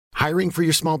Hiring for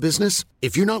your small business?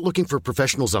 If you're not looking for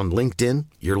professionals on LinkedIn,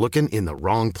 you're looking in the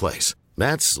wrong place.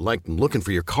 That's like looking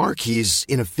for your car keys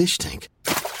in a fish tank.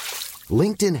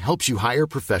 LinkedIn helps you hire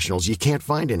professionals you can't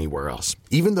find anywhere else,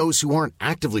 even those who aren't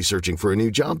actively searching for a new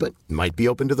job but might be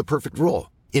open to the perfect role.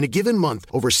 In a given month,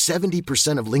 over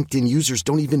 70% of LinkedIn users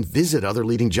don't even visit other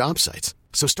leading job sites.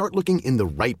 So start looking in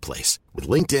the right place. With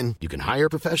LinkedIn, you can hire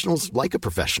professionals like a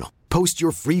professional. Post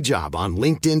your free job on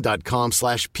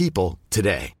linkedin.com/people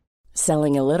today.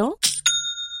 Selling a little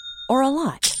or a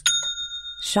lot?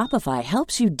 Shopify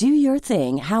helps you do your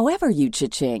thing however you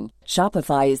cha-ching.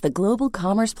 Shopify is the global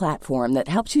commerce platform that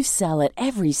helps you sell at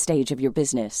every stage of your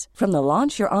business. From the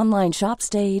launch your online shop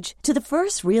stage to the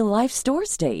first real-life store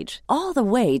stage, all the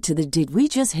way to the did we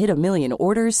just hit a million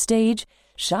orders stage.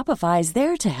 Shopify is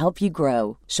there to help you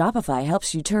grow. Shopify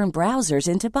helps you turn browsers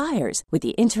into buyers with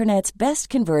the internet's best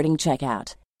converting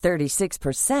checkout.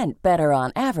 36% better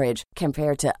on average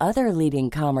compared to other leading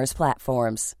commerce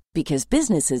platforms. Because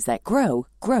businesses that grow,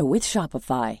 grow with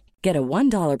Shopify. Get a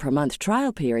 $1 per month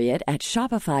trial period at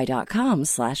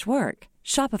shopify.com/work.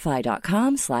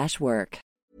 Shopify.com/work.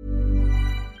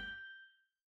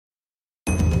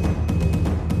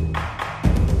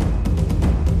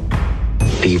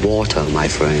 Be water, my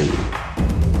friend.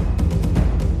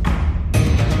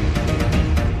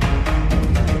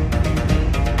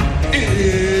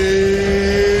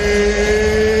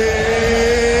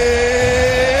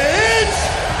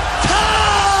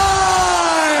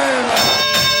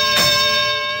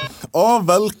 Og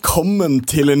velkommen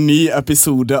til en ny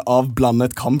episode av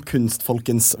Blandet Kampkunst,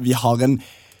 folkens. Vi har en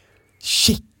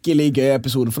skikkelig gøy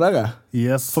episode for dere.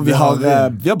 Yes, for vi har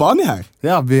Bani her.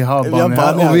 Ja, vi har Bani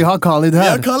her, og vi har Khalid her. Vi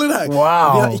har Khalid her.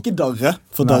 Wow. Vi har ikke Darre,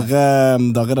 for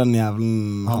Darre den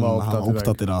jævlen, han var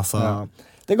opptatt i dag, så... Ja.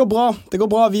 Det går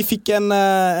bra. Vi fikk en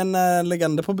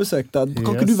legende på besøk. Kan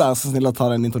ikke du være så snill å ta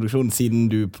den introduksjonen, siden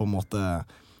du på en måte...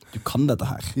 Du kan dette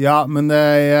her. Ja, men det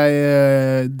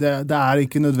er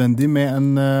ikke nødvendig med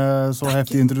en så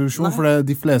heftig introduksjon, for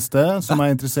de fleste som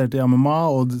er interessert i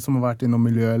MMA, og som har vært innom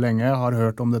miljøet lenge, har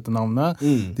hørt om dette navnet.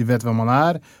 De vet hvem han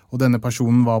er, og denne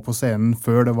personen var på scenen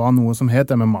før det var noe som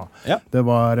het MMA. Ja. Det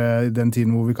var den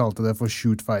tiden hvor vi kalte det for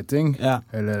shoot fighting,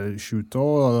 eller shooto,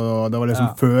 og det var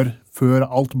liksom før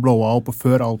alt blowa opp, og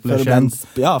før alt ble kjent,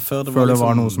 før det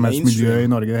var noe som helst miljø i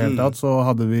Norge i det hele tatt, så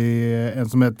hadde vi en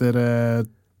som heter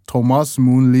Thomas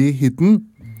Moon Lee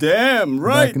Hitten. Damn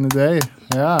right! Back in the day.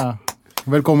 Ja.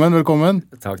 Velkommen.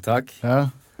 Takk.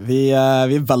 Ja. Vi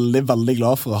er veldig, veldig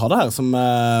glad for å ha det her. Som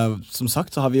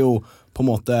sagt så har vi jo på en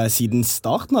måte siden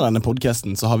starten av denne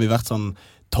podcasten så har vi vært sånn,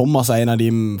 Thomas er en av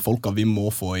de folka vi må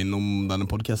få innom denne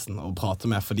podcasten og prate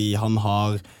med, fordi han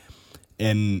har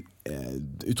en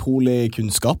utrolig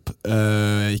kunnskap,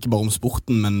 ikke bare om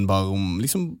sporten, men bare om,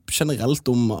 liksom generelt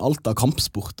om alt av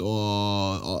kampsport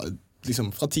og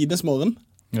liksom fra tidenes morgen.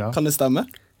 Ja. Kan det stemme?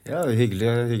 Ja,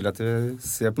 hyggelig at du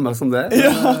ser på meg som det.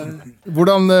 Ja.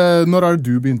 Når har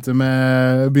du begynte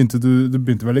du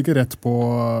begynte vel ikke rett på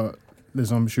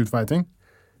liksom shoot fighting?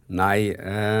 Nei,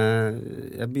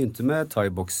 jeg begynte med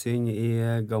thai-boksing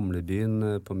i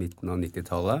gamlebyen på midten av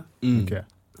 90-tallet. Okay.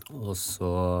 Og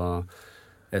så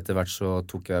etter hvert så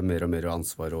tok jeg mer og mer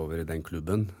ansvar over den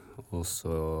klubben. Og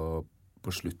så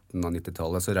på slutten av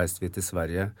 90-tallet så reiste vi til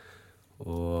Sverige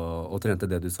og trente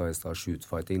det du sa i stad, shoot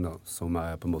fighting da, som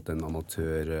er på en måte en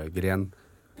amatørgren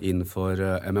innenfor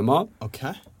MMA. Ok.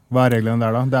 Hva er reglene der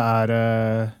da? Det er...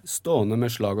 Stående med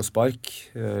slag og spark,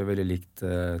 veldig likt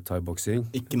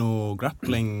thai-boksing. Ikke noe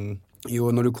grappling?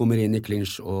 Jo, når du kommer inn i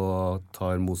clinch og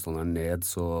tar motstanderen ned,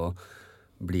 så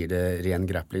blir det ren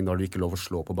grappling. Da har du ikke lov å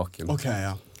slå på bakken. Ok,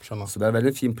 ja. Skjønner. Så det er en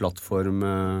veldig fin plattform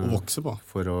å vokse på.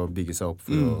 For å bygge seg opp,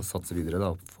 for å satse videre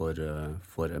da, for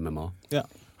MMA. Ja.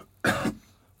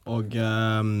 Og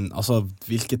altså,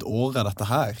 hvilket år er dette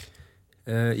her?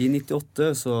 I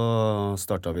 98 så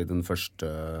startet vi den første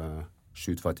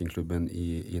shootfighting-klubben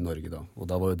i Norge da. Og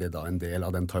da var jo det da en del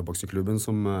av den thai-boksing-klubben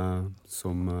som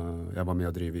jeg var med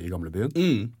å drive i gamlebyen.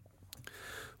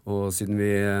 Og siden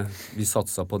vi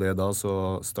satset på det da,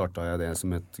 så startet jeg det som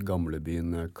et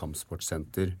Gamlebyen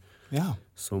kampsportsenter,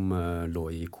 som lå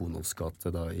i Konovs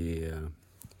gate da i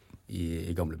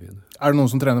Gamlebyen. Er det noen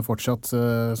som trener fortsatt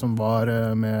som var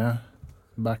med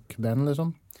back then,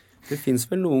 liksom? Det finnes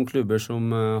vel noen klubber som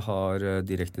har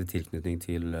direkte tilknytning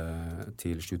til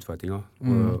shootfightinga.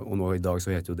 Og nå i dag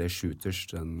så heter jo det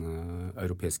Shooters, den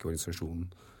europeiske organisasjonen.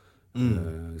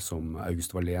 Som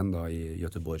August Wallén da i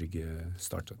Göteborg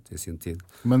startet i sin tid.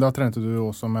 Men da trente du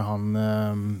også med han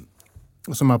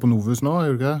som er på Novus nå,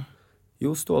 gjør du ikke det?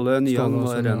 Jo, Ståle Nyan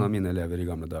var en av mine elever i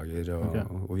gamle dager,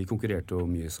 og vi konkurrerte jo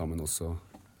mye sammen også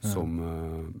som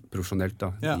profesjonelt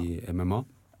da, i MMA.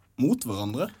 Mot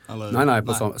hverandre? Eller? Nei,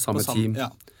 på samme team. Ja.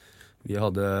 Vi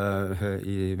hadde,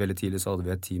 veldig tidlig så hadde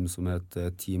vi et team som het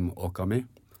Team Okami,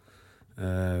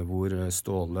 hvor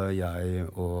Ståle, jeg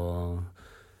og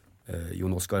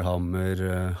Jon Oskar Hammer,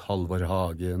 Halvor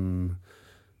Hagen,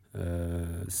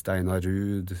 Steinar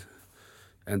Ruud,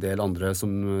 en del andre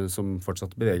som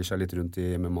fortsatt beveger seg litt rundt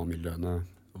i MMA-miljøene,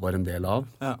 var en del av.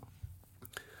 Ja.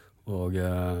 Og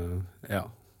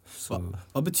så.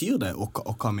 Hva betyr det,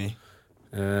 Okami?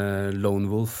 Lone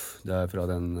Wolf, det er fra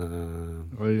den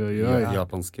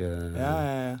japanske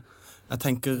Jeg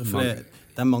tenker, for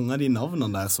det er mange av de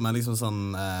navnene der som er liksom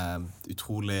sånn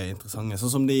utrolig interessante,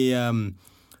 sånn som de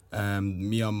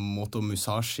Miyamoto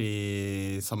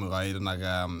Musashi Samurai, den der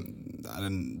er det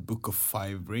en Book of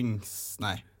Five Rings?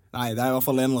 Nei, det er i hvert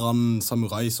fall en eller annen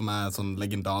samurai som er sånn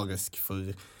legendarisk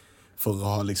for å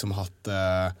ha liksom hatt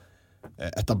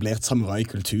etablert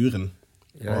samurai-kulturen.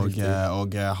 Og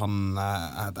han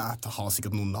har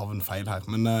sikkert noen navn feil her,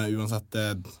 men uansett,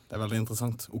 det er veldig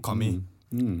interessant. Okami.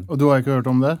 Og du har ikke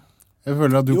hørt om det? Jeg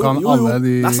føler at du kan alle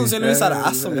de... Nei, sannsynligvis er det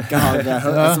jeg som ikke har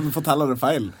hørt, som forteller det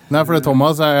feil. Nei, for det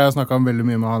Thomas, jeg snakket veldig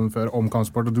mye med han før om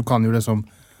kampsport, og du kan jo liksom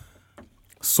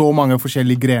så mange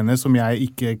forskjellige grener som jeg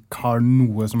ikke har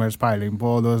noe som helst peiling på.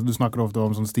 Du snakker ofte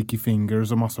om sånn sticky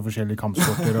fingers og masse forskjellige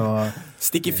kampsporter. Og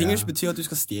sticky fingers betyr at du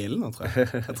skal stjele nå, tror jeg.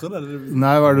 Jeg tror det er det.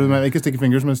 Nei, hva er det du mener? Ikke sticky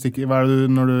fingers, men hva er det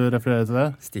når du refererer til det?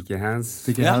 Sticky hands.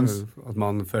 At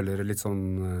man følger litt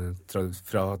sånn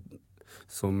fra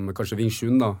som kanskje Wing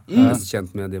Chun da, er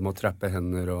kjent med det med å trappe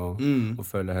hender og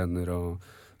følge hender, og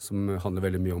som handler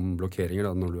veldig mye om blokkeringer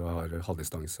da, når du har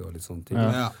halvdistanse og litt sånne ting.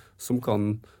 Ja. Som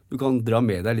du kan dra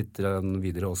med deg litt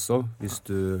videre også, hvis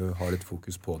du har litt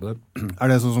fokus på det. Er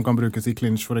det sånn som kan brukes i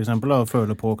clinch for eksempel, da?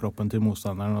 Føle på kroppen til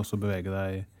motstanderen og så bevege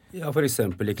deg? Ja, for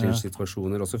eksempel i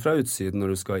clinch-situasjoner, også fra utsiden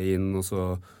når du skal inn, og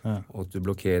at du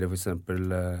blokkerer for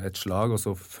eksempel et slag, og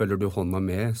så følger du hånda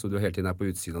med, så du hele tiden er på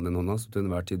utsiden av den hånda, så du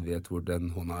enhver tid vet hvor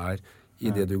den hånda er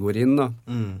i det du går inn da.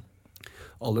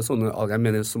 Alle sånne, jeg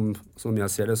mener som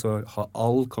jeg ser det, så har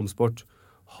all kampsport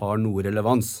har noe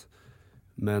relevans.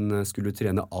 Men skulle du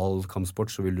trene all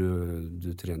kampsport, så vil du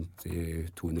trent i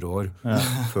 200 år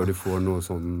før du får noe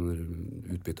sånn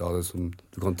utbytte av det som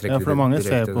du kan trekke for mange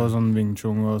ser på sånn Wing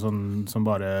Chun og sånn som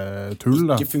bare tull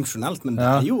da. Ikke funksjonelt, men det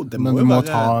er jo det men du må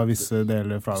ta visse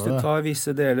deler fra det. Hvis du tar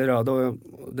visse deler av det,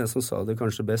 og den som sa det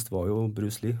kanskje best var jo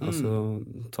Bruce Lee. Altså,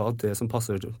 ta det som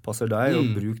passer deg,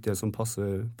 og bruk det som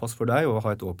passer for deg, og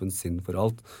ha et åpent sinn for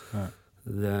alt.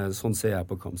 Sånn ser jeg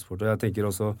på kampsport, og jeg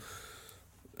tenker også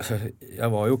jeg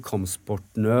var jo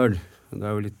kampsportnerd. Det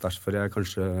er jo litt derfor jeg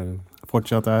kanskje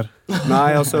fortsatt er.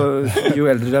 Nei, altså, jo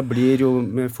eldre jeg blir, jo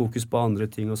med fokus på andre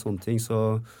ting og sånne ting,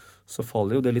 så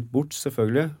faller jo det litt bort,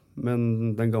 selvfølgelig.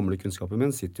 Men den gamle kunnskapen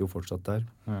min sitter jo fortsatt der.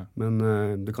 Men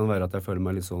det kan være at jeg føler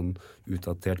meg litt sånn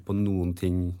utdatert på noen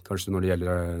ting, kanskje når det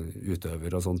gjelder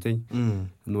utøver og sånne ting,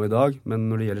 nå i dag. Men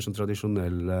når det gjelder sånn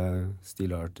tradisjonelle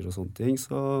stilarter og sånne ting,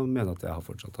 så mener jeg at jeg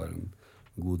fortsatt har en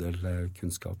god del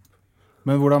kunnskap.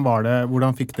 Men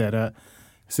hvordan fikk dere,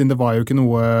 siden det var jo ikke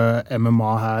noe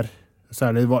MMA her,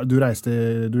 særlig, du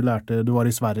var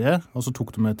i Sverige, og så tok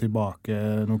du med tilbake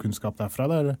noe kunnskap derfra,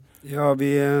 da, eller? Ja,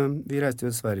 vi reiste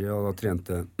til Sverige og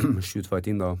trente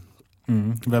shootfighting da.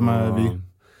 Hvem er vi?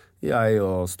 Jeg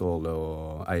og Ståle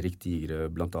og Eirik Digre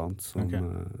blant annet,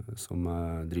 som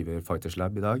driver Fighters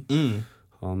Lab i dag.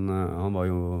 Han var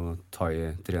jo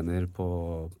thai-trener på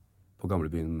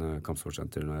Gamlebyen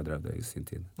kampsportsenter når jeg drev det i sin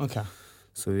tid.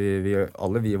 Så vi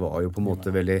var jo på en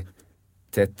måte veldig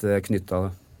tett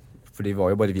knyttet, for det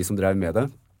var jo bare vi som drev med det.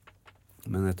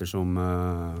 Men ettersom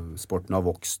sporten har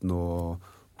vokst nå,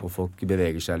 og folk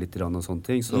beveger seg litt og sånne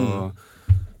ting,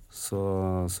 så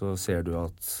ser du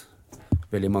at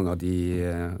veldig mange av de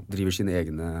driver sine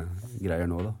egne greier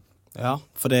nå da. Ja,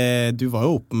 for du var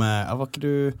jo oppe med, var ikke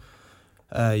du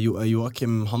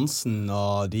Joakim Hansen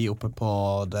og de oppe på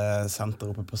det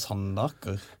senteret oppe på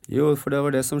Sandaker? Jo, for det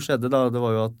var det som skjedde da. Det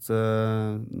var jo at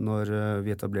når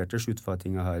vi etablerte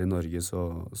shootfightinga her i Norge,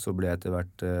 så ble jeg etter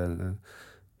hvert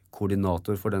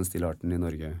koordinator for den stilarten i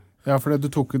Norge. Ja, for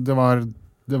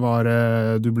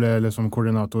du ble liksom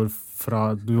koordinator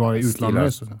fra, du var i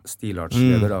utlandet.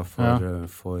 Stilartsleder da,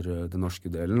 for den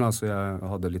norske delen. Altså jeg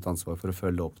hadde litt ansvar for å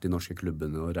følge opp de norske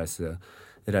klubbene og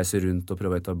reise rundt og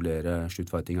prøve å etablere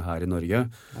shootfightinga her i Norge.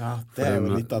 Ja, det er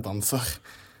jo litt av et ansvar.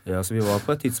 Ja, så vi var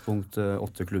på et tidspunkt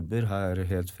 8 klubber her,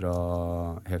 helt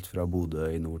fra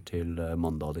Bodø i nord til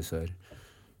Mandal i sør,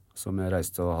 som jeg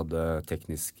reiste og hadde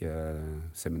tekniske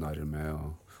seminarer med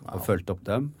og fulgte opp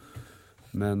dem.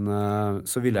 Men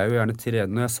så ville jeg jo gjerne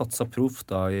trene. Når jeg satsa proff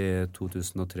da i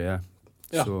 2003,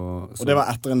 Ja. Og det var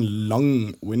etter en lang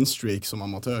winstreak som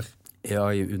amatør. Ja,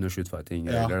 under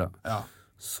shootfighting-regler, da. Ja.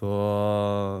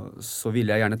 Så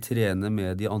ville jeg gjerne trene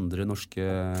med de andre norske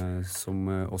som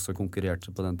også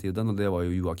konkurrerte på den tiden, og det var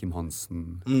jo Joakim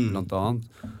Hansen, blant annet.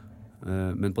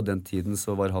 Men på den tiden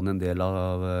så var han en del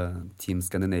av Team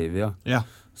Scandinavia,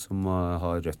 som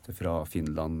har røtter fra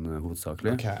Finland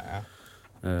hovedsakelig. Okay, ja.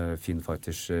 Finn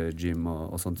Fighters gym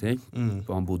og sånne ting.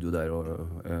 For han bodde jo der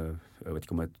jeg vet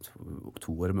ikke om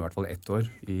 2 år, men i hvert fall 1 år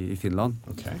i Finland.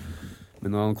 Okay. Men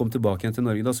når han kom tilbake igjen til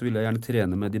Norge da, så ville jeg gjerne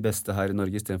trene med de beste her i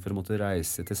Norge i stedet for å måtte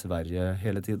reise til Sverige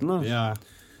hele tiden da. Ja.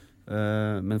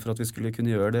 Men for at vi skulle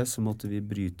kunne gjøre det, så måtte vi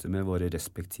bryte med våre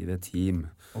respektive team.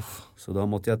 Så da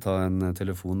måtte jeg ta en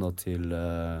telefon da, til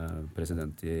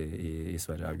president i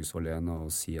Sverige, August Wallén,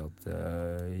 og si at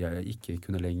jeg ikke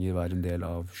kunne lenger være en del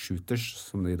av Shooters,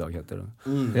 som det i dag heter. Da.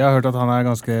 Jeg har hørt at han er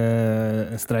ganske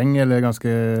streng, eller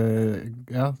ganske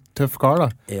tøff kar, da.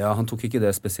 Ja, han tok ikke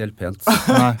det spesielt pent.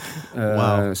 Nei.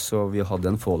 Så vi hadde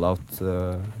en fallout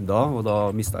da, og da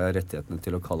mistet jeg rettighetene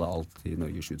til å kalle alt i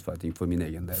Norge shootfighting for min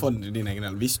egen del. For din egen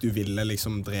del, hvis du ville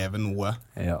liksom dreve noe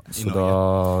ja, i så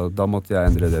Norge. Da måtte jeg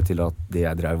endre det til at det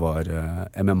jeg drev var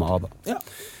MMA da. Ja.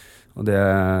 Og det,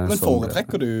 men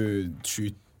foretrekker du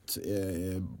shoot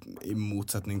i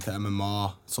motsetning til MMA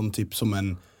som typ som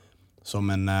en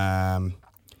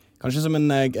kanskje som en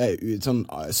sånn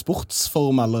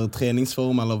sportsform eller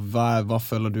treningsform, eller hva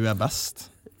føler du er best?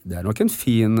 Det er nok en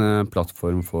fin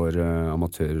plattform for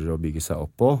amatører å bygge seg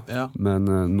opp på, men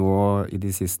nå i de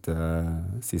siste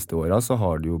årene så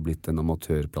har det jo blitt en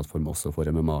amatørplattform også for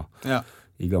MMA. Ja.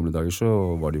 I gamle dager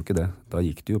så var det jo ikke det. Da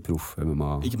gikk det jo proff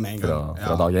MMA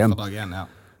fra dag 1. Fra dag 1, ja.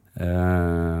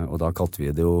 Og da kalte vi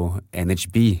det jo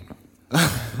NHB.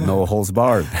 No holds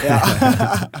barred.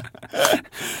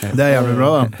 Det er jævlig bra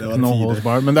da. No holds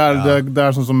barred. Men det er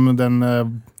sånn som den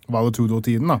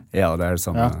Valetudo-tiden da. Ja, det er det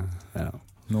samme. Ja.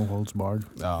 No holds barred.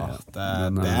 Ja,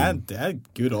 det er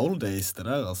good old days, det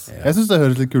der, altså. Jeg synes det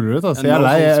høres litt kulere ut, altså. Jeg er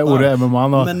lei ordet MMA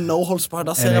nå. Men no holds barred,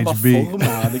 da ser jeg bare for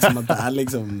meg, liksom, at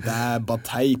det er bare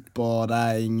teip, og det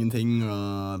er ingenting,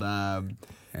 og det er...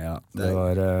 Ja, det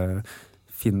var...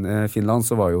 Finland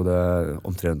så var jo det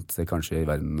omtrent kanskje i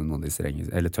verden noen av de strenge,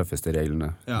 eller tøffeste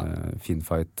reglene. Ja.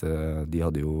 Finnfight, de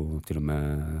hadde jo til og med...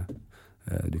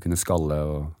 Du kunne skalle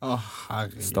og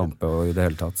stampe og i det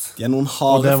hele tatt. De er noen harde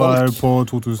folk. Og det var på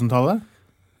 2000-tallet?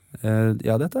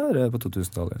 Ja, dette er på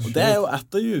 2000-tallet. Og det er jo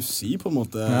etter UFC på en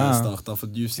måte startet, for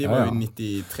UFC var jo i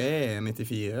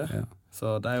 93-94. Ja.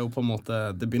 Så det er jo på en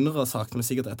måte, det begynner å sakte men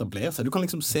sikkert etablere seg. Du kan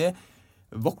liksom se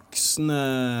voksne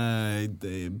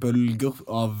bølger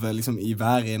av liksom i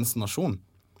hver eneste nasjon.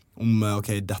 Om,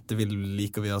 ok, dette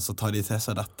liker vi, altså tar de til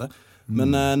seg dette.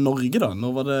 Men Norge da,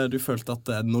 når var det du følte at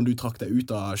når du trakk deg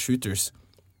ut av Shooters,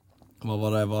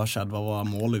 hva skjedde, hva var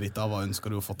målet ditt da, hva ønsker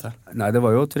du å få til? Nei, det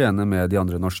var jo å trene med de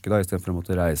andre norske da, i stedet for å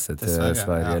måtte reise til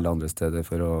Sverige eller andre steder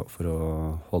for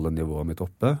å holde nivået mitt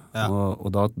oppe. Ja.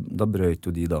 Og da brøt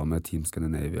jo de da med Team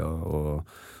Scandinavia, og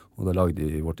da lagde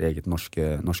de vårt eget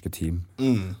norske team.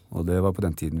 Og det var på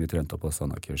den tiden vi trente på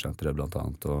Sandaker-senteret blant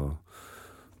annet,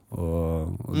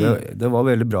 og det var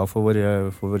veldig bra for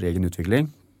vår egen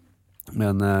utvikling.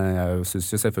 Men jeg synes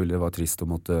jo selvfølgelig det var trist å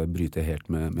måtte bryte helt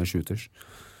med Shooters.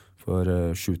 For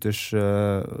Shooters,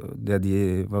 det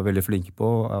de var veldig flinke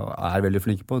på, er veldig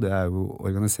flinke på, det er jo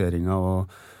organiseringen,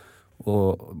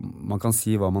 og man kan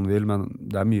si hva man vil, men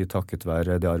det er mye takket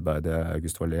være det arbeidet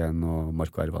August Wallén og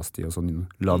Marco Ervasti og sånn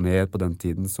la ned på den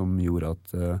tiden, som gjorde at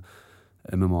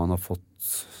MMA-en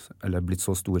har blitt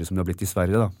så store som de har blitt i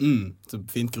Sverige da. Så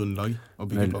fint grunnlag å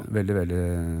bygge på. Veldig, veldig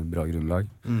bra grunnlag.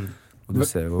 Og du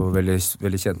ser jo veldig,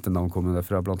 veldig kjente navn kommer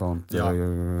derfra, blant annet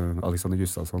Alexander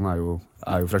Gustafsson er jo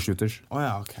fra Shooters.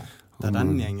 Ja, ok. Det er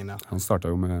den gjengen, ja. Han startet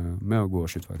jo med å gå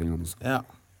shootfighting også. Ja.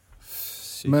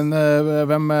 Men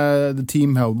hvem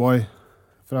Team Hellboy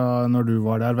fra når du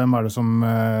var der, hvem er det som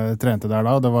trente der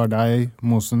da? Det var deg,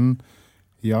 Mosen,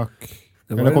 Jack,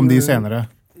 eller kom de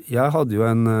senere? Jeg hadde jo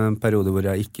en periode hvor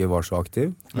jeg ikke var så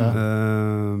aktiv,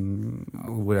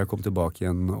 hvor jeg kom tilbake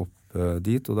igjen opp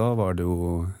dit, og da var det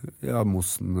jo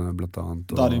Mosen blant annet.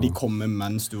 Da hadde de kommet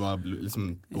mens du var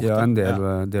liksom borte? Ja, en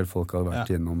del folk hadde vært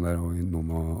innom der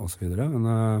og så videre, men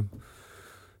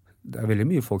det er veldig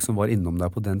mye folk som var innom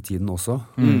der på den tiden også.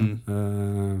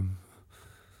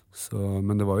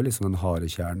 Men det var jo liksom en harde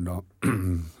kjern da.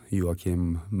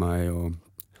 Joakim, meg og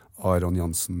Aron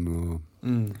Jansen og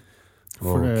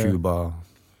Cuba.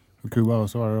 Cuba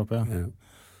også var der oppe, ja.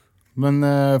 Men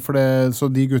så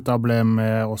de gutta ble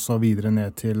med også videre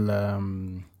ned til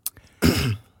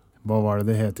Hva var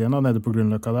det het igjen da, nede på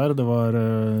Grünerløkka der? Det var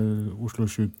Oslo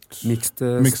Shoot... Mixed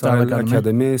Style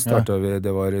Academy startet vi,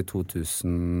 det var i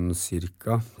 2000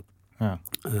 cirka. Ja.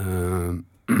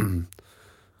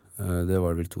 Det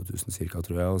var vel 2000 cirka,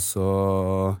 tror jeg. Og så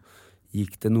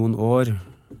gikk det noen år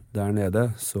der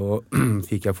nede, så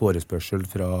fikk jeg forespørsel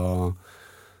fra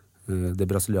det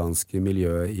brasilianske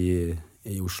miljøet i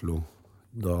Oslo.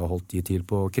 Da holdt de til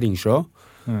på Kringsjå.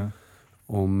 Ja.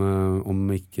 Om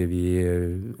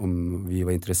vi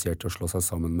var interessert i å slå seg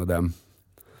sammen med dem.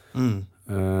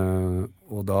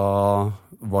 Og da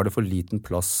var det for liten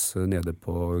plass nede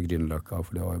på Grünerløkka,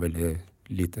 for det var veldig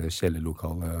lite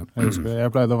kjellerlokale.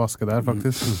 Jeg pleide å vaske der,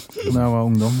 faktisk, når jeg var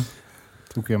ungdom.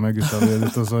 Tok jeg med gutta dit,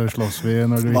 og så slåss vi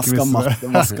når du ikke visste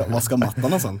det. Vaska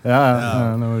mattene og sånn. Ja,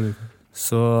 det var litt.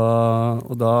 Så,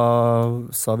 og da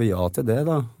sa vi ja til det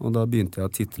da, og da begynte jeg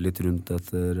å titte litt rundt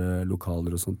etter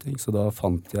lokaler og sånne ting. Så da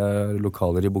fant jeg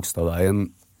lokaler i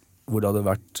Bogstadveien, hvor det hadde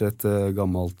vært et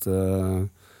gammelt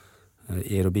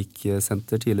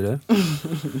aerobic-senter tidligere.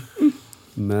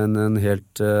 Men en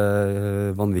helt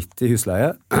vanvittig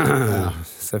husleie,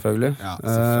 selvfølgelig. Ja,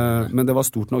 selvfølgelig. Men det var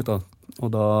stort nok da, og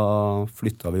da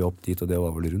flyttet vi opp dit, og det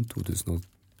var vel rundt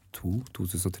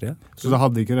 2002-2003. Så da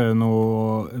hadde ikke dere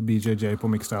noe BJJ på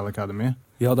Mixed Style Academy?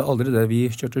 Vi hadde aldri det.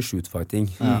 Vi kjørte shootfighting,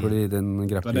 fordi den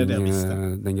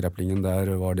grapplingen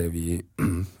der var det vi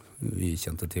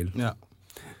kjente til. Ja.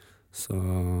 Så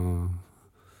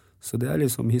det er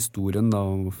liksom historien da,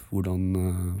 om hvordan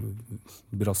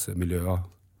brassemiljøet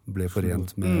ble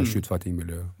forent med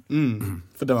shootfighting-miljøet.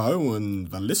 For det var jo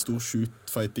en veldig stor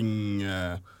shootfighting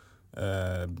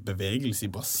bevegelse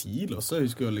i Brasil også. Jeg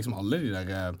husker jo liksom alle de der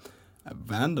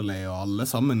Vanderlei og alle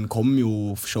sammen kom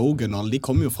jo, Shogun og alle de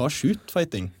kom jo fra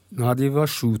shootfighting. Nei, de var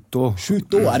shuto.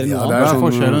 Shuto, er det noe det er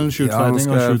forskjellen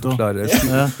shootfighting og shuto.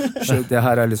 Det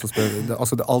her er litt så spennende.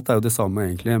 Altså, alt er jo det samme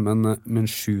egentlig, men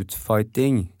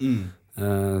shootfighting,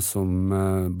 som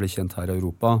ble kjent her i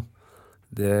Europa,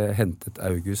 det hentet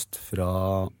August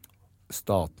fra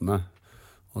statene.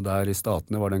 Og der i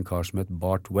statene var det en kar som het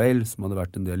Bart Whale, som hadde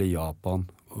vært en del i Japan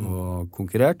og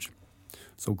konkurrert,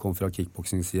 som kom fra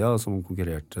kickboxing-sida, som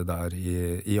konkurrerte der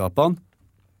i Japan.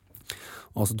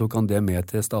 Og så tok han det med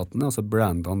til statene, og så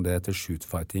brandet han det til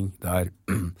shootfighting der.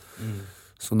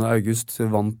 Så når August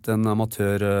vant en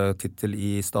amatørtitel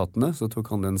i statene, så tok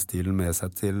han den stilen med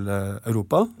seg til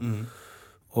Europa,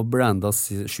 og brandet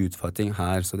shootfighting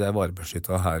her, så det er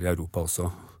varebeskyttet her i Europa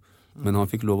også. Men han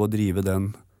fikk lov å drive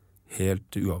den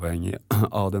helt uavhengig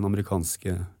av den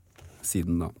amerikanske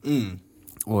siden da.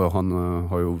 Og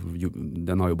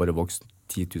den har jo bare vokst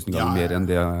 10 000 ganger mer enn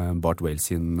det Bart Whale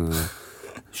sin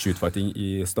shootfighting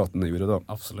i statene gjorde da.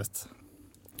 Absolutt.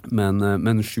 Men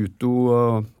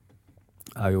Shuto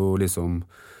er jo liksom,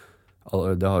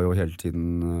 det har jo hele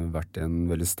tiden vært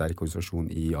en veldig sterk organisasjon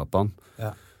i Japan.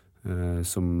 Ja.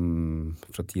 Som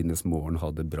fra tidenes morgen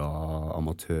hadde bra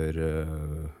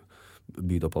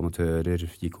bydde opp amatører,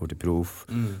 gikk over til proff,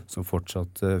 som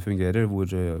fortsatt fungerer, hvor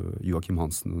Joachim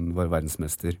Hansen var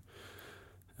verdensmester.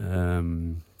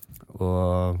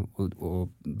 Og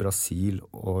Brasil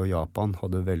og Japan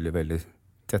hadde veldig, veldig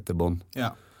tette bånd.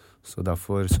 Ja. Så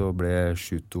derfor så ble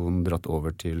shutoen dratt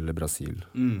over til Brasil.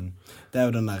 Det er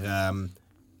jo den der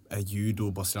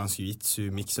judo, brasiliansk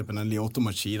jiu-jitsu, mix-upen, den Lyoto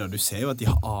Machida. Du ser jo at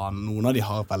noen av de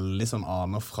har veldig sånn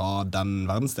aner fra den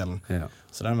verdensdelen. Ja.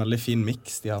 Så det er en veldig fin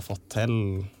mix de har fått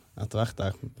til etter hvert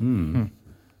der.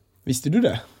 Visste du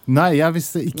det? Nei, jeg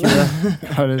visste ikke det.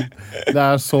 Det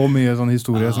er så mye sånn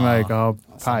historie som jeg ikke har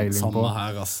peiling på.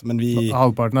 Her, ass. Men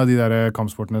halvparten av de der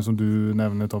kampsportene som du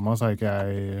nevner, Thomas, har ikke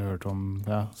jeg hørt om.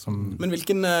 Ja, Men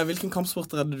hvilken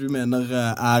kampsporter er det du mener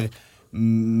er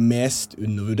mest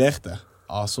undervurderte?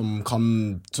 Som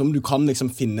du kan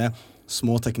liksom finne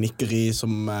små teknikker i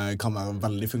som kan være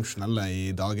veldig funksjonelle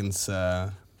i dagens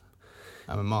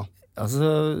MMA.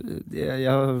 Altså,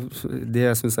 det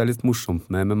jeg synes er litt morsomt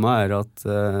med MMA er at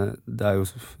det er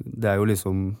jo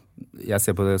liksom, jeg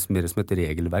ser på det mer som et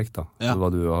regelverk da,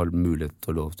 hva du har mulighet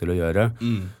og lov til å gjøre,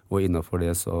 og innenfor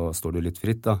det så står du litt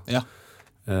fritt da. Ja.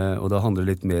 Og da handler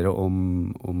det litt mer om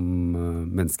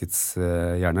menneskets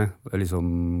hjerne,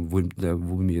 liksom hvor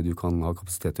mye du kan ha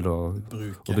kapasitet til å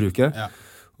bruke. Ja.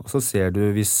 Og så ser du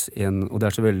og det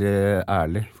er så veldig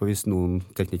ærlig, for hvis noen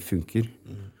teknikk funker,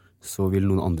 så vil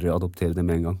noen andre adoptere det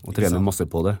med en gang, og trene masse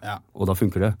på det, og da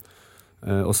funker det.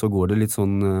 Og så går det litt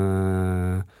sånn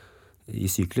i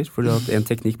sykler, fordi at en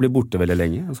teknikk blir borte veldig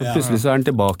lenge, og så plutselig så er den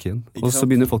tilbake igjen, og så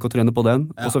begynner folk å trene på den,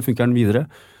 og så funker den videre.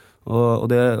 Og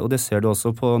det ser du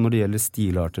også på når det gjelder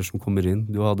stilarter som kommer inn.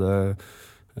 Nå er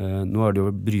det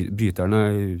jo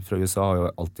bryterne fra USA har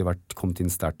jo alltid kommet inn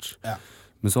sterkt. Ja.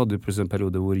 Men så hadde du plutselig en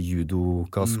periode hvor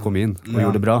judokas kom inn og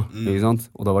gjorde det bra, ikke sant?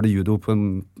 Og da var det judo på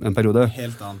en periode.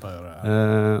 Helt annen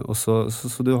periode, Og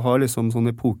så du har liksom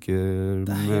sånne epoker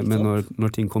med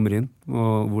når ting kommer inn,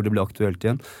 og hvor det blir aktuelt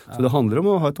igjen. Så det handler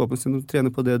om å ha et våpensinn og trene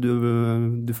på det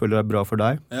du føler er bra for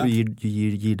deg, og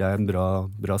gir deg en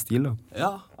bra stil, da.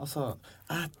 Ja, altså,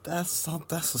 det er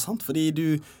så sant, fordi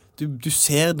du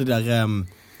ser det der...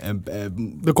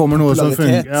 det kommer noe som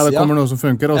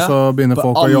funker, og så begynner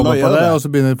folk å jobbe på det, og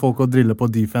så begynner folk å drille på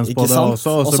defense på det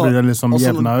også, og så blir det liksom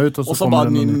jevna ut, og så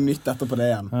kommer det noe nytt etterpå det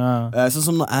igjen. Sånn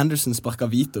som når Anderson sparket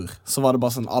Vitor, så var det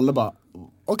bare sånn, alle bare,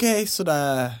 ok, så det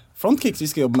er frontkicks vi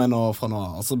skal jobbe med nå fra nå.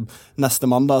 Altså neste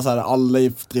mandag så er det alle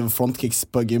driver frontkicks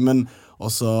på gymmen,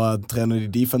 og så trener de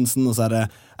defensen, og så er det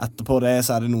etterpå det,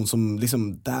 så er det noen som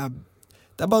liksom,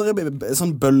 det er bare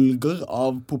sånn bølger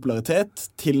av popularitet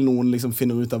til noen liksom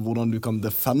finner ut av hvordan du kan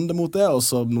defende mot det, og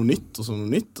så noe nytt, og så noe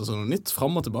nytt, og så noe nytt,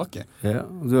 frem og tilbake. Ja,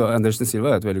 Anderson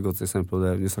Silva er et veldig godt eksempel på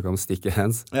det. Vi snakket om sticky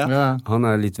hands. Ja. Han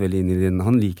er litt veldig inne i den.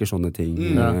 Han liker sånne ting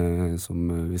som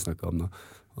vi snakket om da.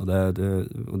 Og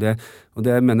det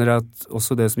jeg mener er at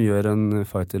også det som gjør en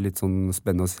fighter litt sånn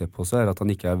spennende å se på også, er at han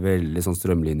ikke er veldig sånn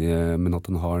strømlinje, men at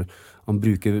han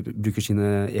bruker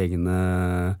sine egne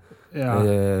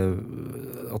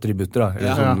attributter da,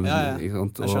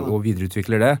 og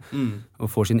videreutvikler det og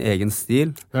får sin egen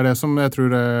stil. Det er det som jeg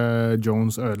tror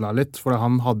Jones ødela litt, for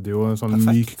han hadde jo en sånn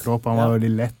myk kropp, han var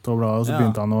veldig lett og bra, og så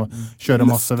begynte han å kjøre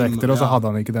masse vekter, og så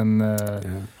hadde han ikke den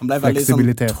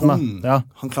fleksibiliteten. Sånn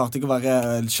han klarte ikke å være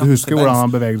kjapp. Du husker hvordan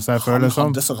han beveget seg før, liksom?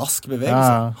 Han hadde så rask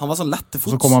bevegelse. Han var så lett til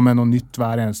fots. Så kom han med noe nytt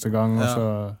hver eneste gang. Og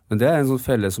så... Men det er en sånn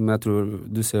felle som jeg tror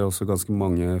du ser også ganske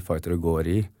mange fightere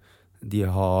går i. De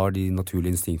har de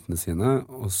naturlige instinktene sine,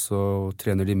 og så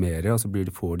trener de mer, og så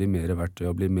får de mer verktøy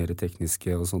og blir mer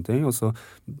tekniske og sånne ting, og så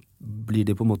blir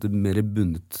de på en måte mer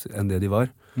bundet enn det de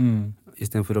var. I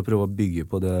stedet for å prøve å bygge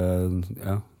på det,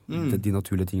 de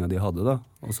naturlige tingene de hadde da,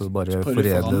 og så bare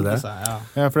foredle det.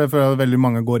 Ja, for jeg føler at veldig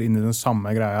mange går inn i den samme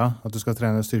greia, at du skal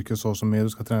trene styrke så mye,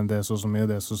 du skal trene det så mye,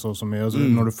 det så mye, og så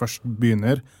når du først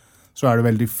begynner, så er du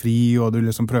veldig fri, og du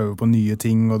liksom prøver på nye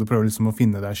ting, og du prøver liksom å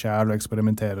finne deg selv og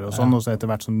eksperimentere og sånn, og så etter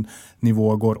hvert som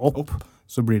nivået går opp,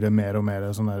 så blir det mer og mer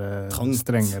sånn der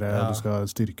strengere, du skal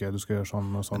styrke, du skal gjøre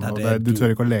sånn og sånn, og du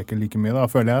tør ikke å leke like mye da,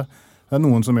 føler jeg. Det er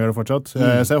noen som gjør det fortsatt.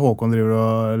 Jeg ser Håkon driver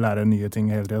og lærer nye ting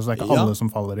hele tiden, så det er ikke alle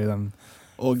som faller i den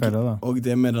fella da. Og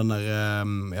det med den der,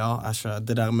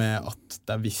 det der med at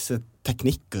det er visse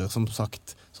teknikker, som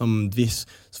sagt, så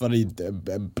var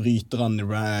det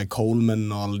bryterne, Coleman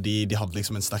og alle de hadde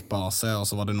liksom en sterk base, og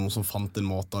så var det noen som fant en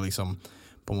måte liksom,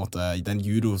 på en måte, i den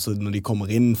judo, så når de kommer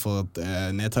inn for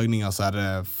nedtagninger, så er det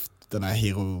denne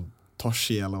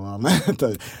Hirotoshi, eller hva han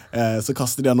heter, så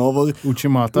kaster de han over.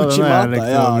 Uchimata,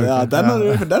 den har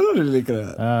du liker det.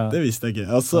 Det visste jeg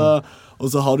ikke. Og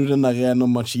så har du den der,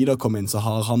 når Machida kom inn, så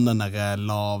har han den der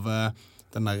lave,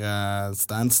 den der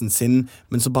stansen sin,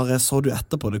 men så bare så du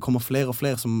etterpå, det kommer flere og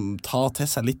flere som tar til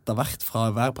seg litt av hvert fra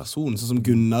hver person, sånn som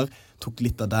Gunnar tok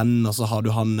litt av den, og så har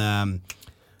du han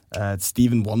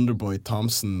Steven Wonderboy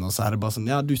Thompson, og så er det bare sånn,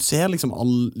 du ser liksom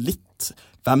litt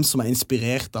hvem som er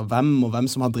inspirert av hvem, og hvem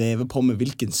som har drevet på med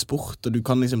hvilken sport, og du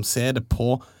kan liksom se det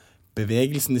på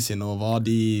bevegelsene sine, og hva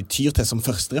de tyr til som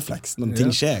første refleks når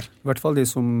ting skjer. I hvert fall de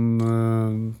som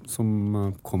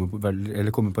kommer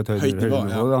på et høyere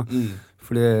nivå da.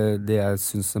 For det jeg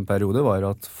synes en periode var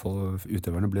at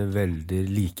utøverne ble veldig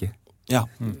like.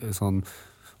 Sånn,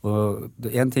 og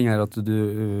en ting er at du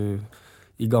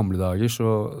i gamle dager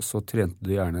så trente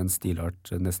du gjerne en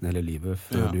stilart nesten hele livet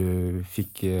før du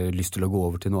fikk lyst til å gå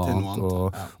over til noe annet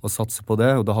og satse på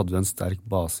det, og da hadde du en sterk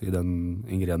base i den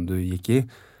grenen du gikk i.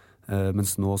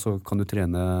 Mens nå så kan du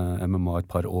trene MMA et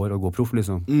par år og gå proff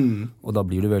liksom. Og da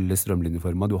blir du veldig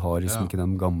strømlinjeformet. Du har liksom ikke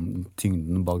den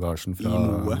tyngden, bagasjen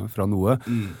fra noe.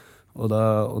 Og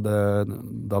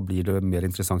da blir det mer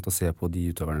interessant å se på de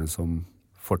utøverne som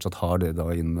fortsatt har det da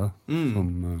inne.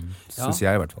 Synes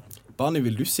jeg i hvert fall. Barney,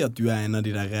 vil du si at du er en av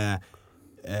de der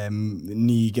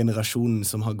ny generasjon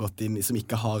som har gått inn, som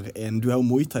ikke har du er jo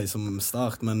Muay Thai som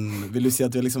start, men vil du si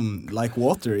at du er liksom like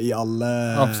water i alle...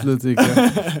 Absolutt ikke.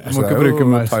 Må ikke bruke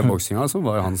mer. Thai-boksingen som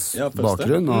var hans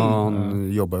bakgrunn, og han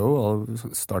jobbet jo,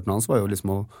 og starten hans var jo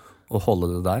liksom å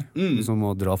holde det der, liksom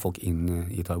å dra folk inn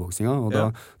i thai-boksingen, og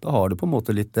da har du på en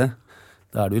måte litt det.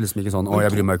 Da er du liksom ikke sånn,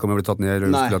 jeg bryr meg ikke om jeg blir tatt ned,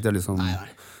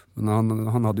 men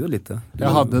han hadde jo litt det.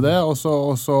 Jeg hadde det, og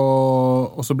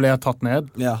så ble jeg tatt ned.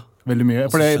 veldig mye.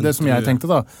 For det som jeg tenkte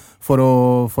da, for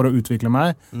å utvikle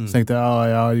meg, så tenkte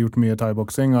jeg, jeg har gjort mye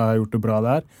thai-boksing, og jeg har gjort det bra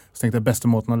der. Så tenkte jeg, beste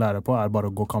måten å lære på bare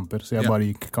å gå kamper. Så jeg bare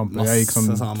gikk kamper. Jeg gikk sånn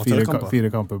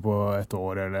 4 kamper på et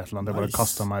år eller et eller annet. Jeg bare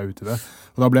kastet meg ut i det.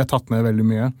 Og da ble jeg tatt ned veldig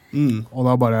mye. Og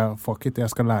da bare, fuck it,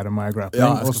 jeg skal lære meg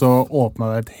grappling. Og så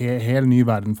åpnet det et helt ny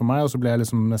verden for meg, og så ble jeg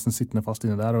liksom nesten sittende fast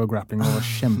inne der, og grappling var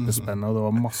kjempespennende, og det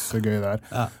var masse gøy der.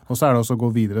 Og så det også å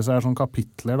gå videre, så det sånn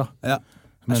kapitler da. Ja.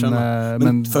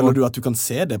 Men føler du at du kan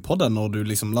se det på det når du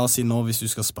liksom, la oss si nå hvis du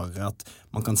skal sparre, at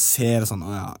man kan se det sånn,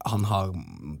 han har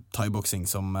thai-boksing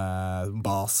som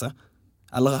base,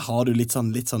 eller har du litt sånn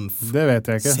det vet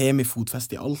jeg ikke.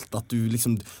 Semifotfest i alt, at du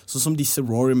liksom, sånn som disse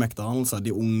Rory McDonalds,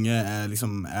 de unge,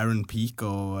 liksom Aaron Peake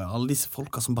og alle disse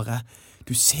folka som bare,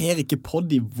 du ser ikke på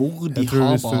de hvor de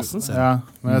har basen sin. Ja,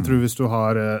 men jeg tror hvis du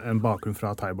har en bakgrunn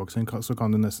fra thai-boksing, så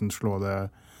kan du nesten slå det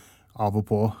av og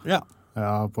på. Ja,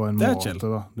 på en måte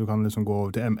da. Du kan liksom gå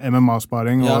over til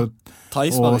MMA-sparing og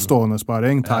stående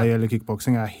sparing. Thai eller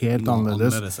kickboksing helt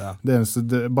annerledes. Det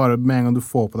eneste, bare med en gang du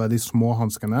får på deg de små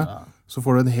handskene, så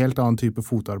får du en helt annen type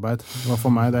fotarbeid.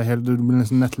 For meg, du blir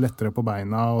nesten lettere på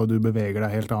beina, og du beveger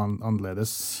deg helt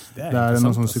annerledes. Det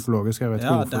noe sånn psykologisk, jeg vet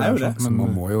ikke hvorfor det sånn. Men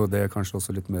man må jo det kanskje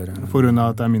også litt mer... For grunn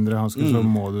av at det mindre handsker, så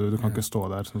må du kan ikke stå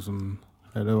der sånn som...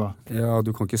 Eller hva? Ja,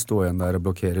 du kan ikke stå igjen der og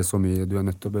blokkere så mye. Du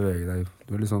nødt til å bevege deg.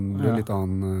 Du liksom, du litt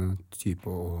annen type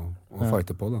å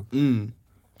fighte på, da.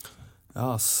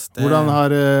 Hvordan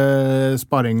har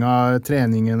sparringa,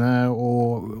 treningene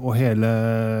og hele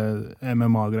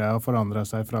MMA-greia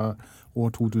forandret seg fra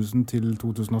år 2000 til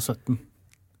 2017?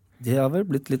 Det har vel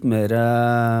blitt litt mer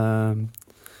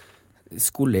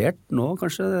skolert nå,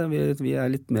 kanskje. Vi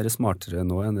litt mer smartere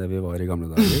nå enn det vi var i gamle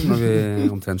dager, når vi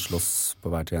omtrent slåss på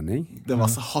hver trening. Det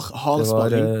var så hard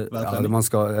sparring hver trening. Man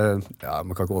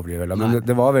kan ikke overdrive vel, men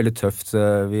det var veldig tøft.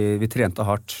 Vi trente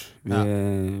hardt.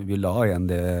 Vi la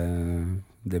igjen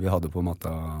det vi hadde på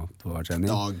matta på hver trening.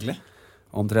 Daglig?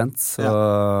 Omtrent. Så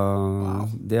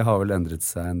det har vel endret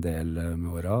seg en del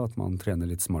med åra, at man trener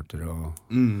litt smartere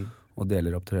og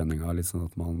deler opp treninga litt sånn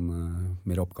at man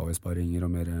mer oppgavesparinger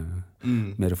og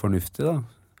mer fornuftig da.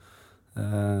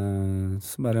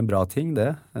 Som en bra ting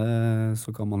det.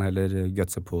 Så kan man heller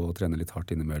gutse på og trene litt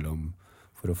hardt innimellom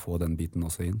for å få den biten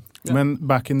også inn. Men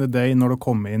back in the day, når det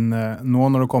kommer inn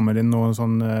noen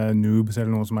sånn noobs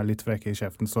eller noen som litt frekke i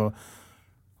kjeften, så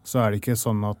det ikke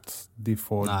sånn at de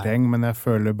får deng, men jeg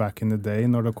føler back in the day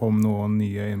når det kom noen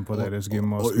nye inn på deres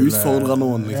gym og utfordret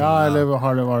noen liksom. Ja, eller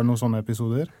var det noen sånne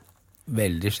episoder?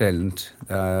 Veldig sjeldent.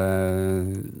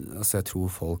 Jeg tror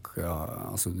folk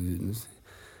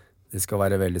det skal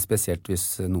være veldig spesielt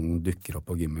hvis noen dukker opp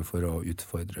på gymmet for å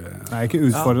utfordre. Nei, ikke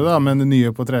utfordre da, men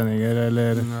nye på treninger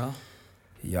eller...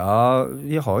 Ja,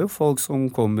 vi har jo folk som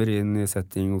kommer inn i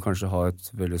setting og kanskje har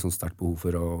et veldig sånn sterkt behov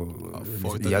for å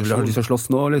jeg vil ha lyst til å slåss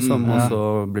nå, liksom, og så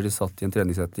blir de satt i en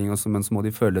treningssetting, men så må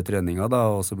de følge treninga da,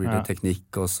 og så blir det teknikk,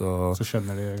 og så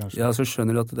skjønner de kanskje. Ja, så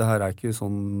skjønner de at det her ikke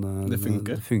sånn det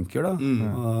funker da.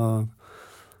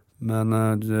 Men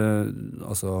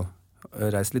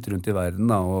reis litt rundt i verden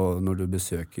da, og når du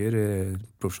besøker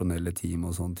profesjonelle team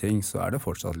og sånne ting, så det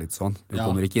fortsatt litt sånn. Du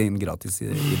kommer ikke inn gratis i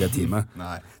det teamet.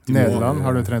 Nei. Nederland?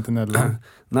 Har du trent i Nederland?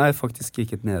 Nei, faktisk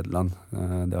ikke i Nederland.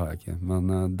 Det har jeg ikke.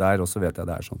 Men der også vet jeg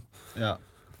det sånn. Ja.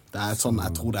 Det sånn,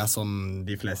 jeg tror det sånn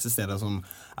de fleste steder som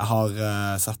jeg har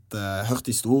hørt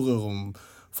historier om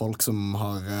folk som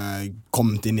har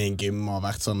kommet inn i en gym og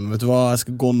vært sånn, vet du hva, jeg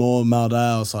skal gå nå med det,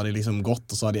 og så har de liksom gått,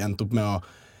 og så har de endt opp med å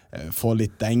få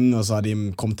litt deng, og så har de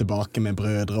kommet tilbake med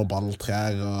brødre og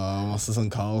balltrær og masse sånn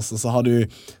kaos. Og så har du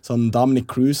sånn Dominic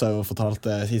Cruz har jo fortalt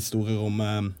historier om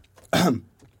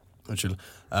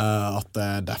at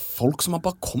det folk som har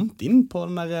bare kommet inn på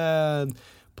den der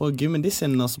på gymmen de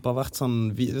sin, og så bare vært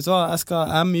sånn, vet du hva,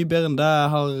 jeg mye bedre enn det, jeg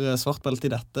har svart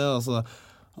belte i dette, og så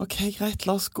ok, greit,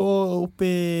 la oss gå opp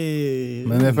i...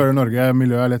 Men jeg føler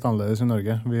miljøet litt annerledes i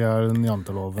Norge. Vi har den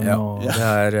janteloven. Ja, og...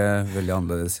 det veldig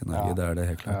annerledes i Norge, det det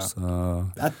helt klart. Så...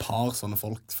 Det et par sånne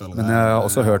folk, føler jeg. Men jeg har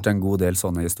også hørt en god del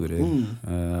sånne historier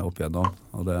opp igjennom,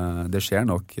 og det skjer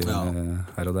nok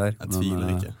her og der. Jeg tviler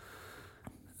ikke.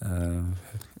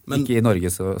 Men, ikke i Norge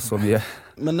så mye.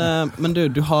 Men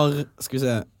du har, skal vi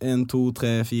se, 1, 2,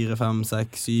 3, 4, 5,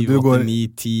 6, 7, 8, 9,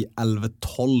 10, 11,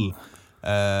 12...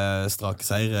 strake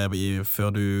seire før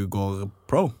du går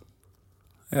pro.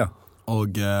 Ja.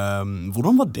 Og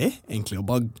hvordan var det egentlig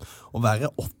å være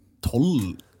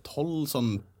 12 sånn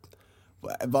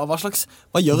hva slags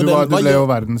hva gjør det? Du ble jo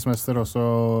verdensmester også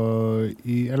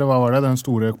eller hva var det? Den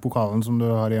store pokalen som du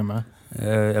har hjemme?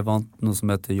 Jeg vant noe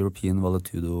som heter European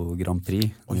Valetudo Grand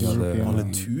Prix.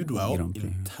 Valetudo jo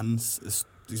intens,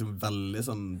 liksom veldig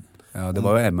sånn Ja, det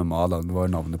var jo MMA da, det var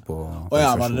navnet på ja,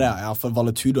 var det det? Ja, for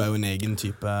Vale-Tudo jo en egen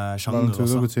type sjanger Vale-Tudo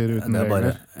også. betyr uten det er bare,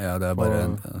 regler. ja, det er bare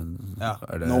Ja,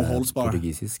 er det no holds bar.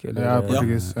 portugisisk? Eller? Ja,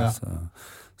 portugis, ja.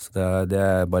 Så det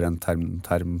er bare en term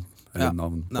eller Ja,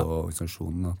 navn på ja.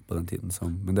 organisasjonen da, på den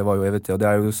tiden. Men det var jo EVT, og det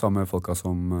er jo samme folka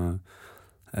som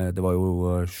det var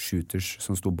jo Shooters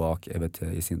som sto bak EVT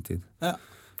i sin tid. Ja.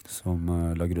 Som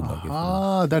la grunnlaget for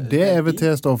Ah, det er det EVT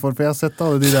står for, for jeg har sett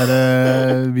alle de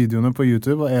der videoene på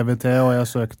YouTube, og EVT, og jeg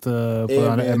har søkt på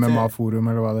det EVT.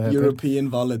 MMA-forum, eller hva det heter. European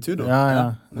Vale-Tudo.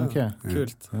 Ja, ok.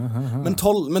 Kult. Aha. Men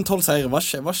 12 seire, hva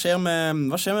skjer med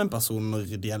en person når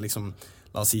de er liksom,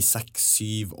 la oss si 6,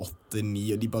 7, 8, 9,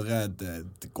 og de bare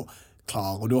det går,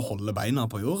 klarer du å holde beina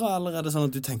på jorda, eller er det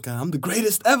sånn at du tenker I'm the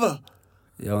greatest ever?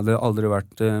 Ja, det har aldri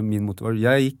vært min motivasjon.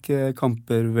 Jeg gikk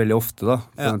kamper veldig ofte da,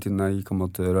 på den tiden jeg gikk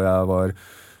amatør, og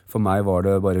for meg var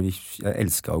det bare, jeg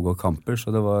elsket å gå kamper, så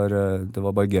det var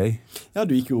bare gøy. Ja,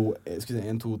 du gikk jo,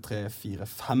 1, 2, 3, 4,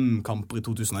 5 kamper i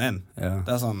 2001. Ja.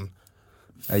 Det er sånn,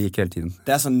 Jeg gikk hele tiden.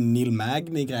 det er sånn Neil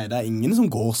Magny-greie, det er ingen som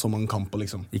går så mange kamper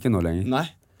liksom. Ikke nå lenger. Nei,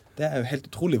 det er jo helt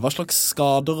utrolig. Hva slags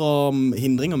skader og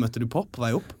hindringer møtte du på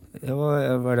vei opp? Hva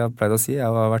er det jeg pleide å si?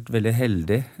 Jeg har vært veldig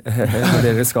heldig når det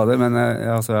gjelder skader, men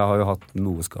jeg har jo hatt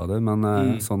noe skader, men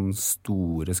sånne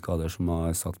store skader som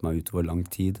har satt meg ut over lang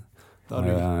tid, har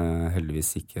jeg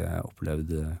heldigvis ikke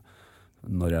opplevd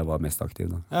når jeg var mest aktiv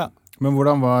da. Ja. Men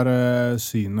hvordan var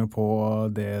synet på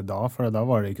det da? For da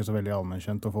var det ikke så veldig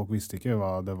allmennkjent, og folk visste ikke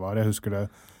hva det var. Jeg husker det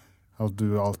at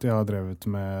du alltid har drevet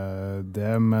med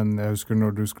det, men jeg husker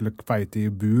når du skulle feite i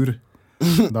bur,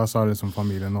 da sa liksom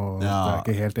familien og jeg er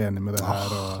ikke helt enig med det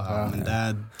her. Men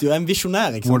du er en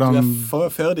visjonær, ikke sant? Du er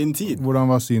før din tid. Hvordan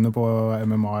var synet på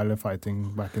MMA eller fighting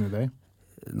back in the day?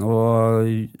 Nå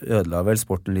ødela vel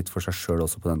sporten litt for seg selv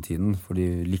også på den tiden, for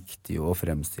de likte jo å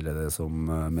fremstille det som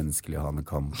menneskelig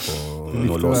hanekamp, og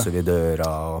nå låser vi døra,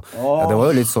 og ja, det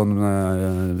var jo litt sånn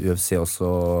UFC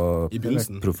også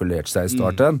profilerte seg i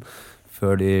starten,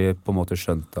 før de på en måte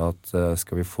skjønte at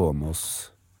skal vi få med oss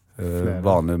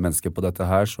vanlige mennesker på dette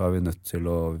her, så er vi nødt til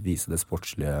å vise det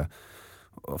sportslige,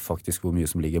 og faktisk hvor mye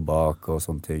som ligger bak og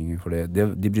sånne ting, for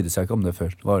de brydde seg ikke om det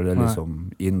før. Var det liksom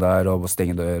inn der og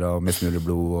stenge døra og mest mulig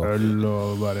blod og øl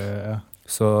og bare, ja.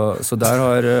 Så der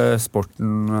har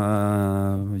sporten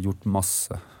gjort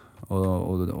masse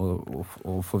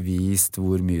og få vist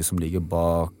hvor mye som ligger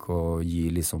bak, og gi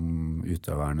liksom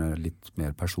utøverne litt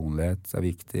mer personlighet er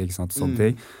viktig, ikke sant, sånne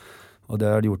ting. Og det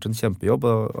har de gjort en kjempejobb,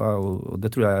 og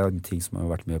det tror jeg er en ting som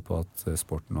har vært med på at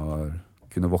sporten har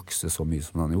kunnet vokse så mye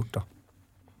som den har gjort da.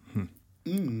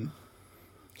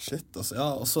 Shit, altså. Ja,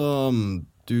 og så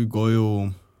du går jo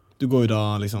da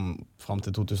liksom frem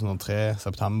til 2003,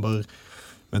 september,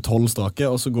 med 12 strake,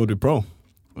 og så går du pro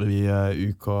i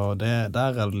uka. Der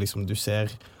er det liksom, du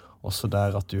ser også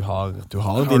der at du har dine tider.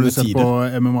 Har du sett på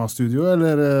MMA-studio,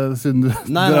 eller siden du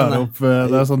drar opp,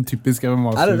 det er sånn typisk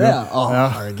MMA-studio. Er det det?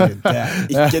 Herregud,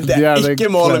 det er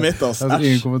ikke målet mitt, altså. Det er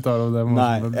ingen kommentar om det.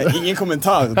 Nei, ingen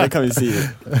kommentar, det kan vi si.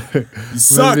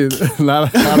 Suck! Nei,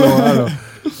 hallo.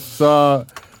 Så,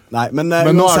 men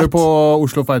nå er du på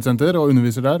Oslo Fight Center og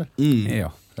underviser der.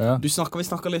 Ja. Vi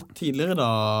snakket litt tidligere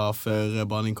da, før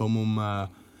Banin kom om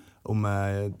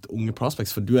unge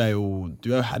prospects, for du er jo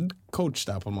head coach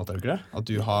der på en måte, er det ikke det? At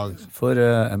du har for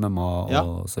MMA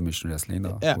og submission wrestling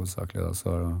da, hovedsakelig da,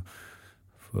 så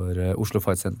for Oslo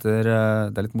Fight Center,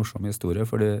 det er litt morsom historie,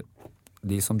 fordi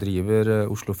de som driver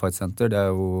Oslo Fight Center, det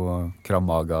er jo Krav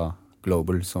Maga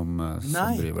Global som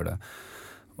driver det.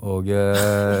 Og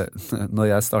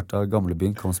når jeg startet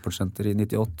Gamlebyen Kampsportsenter i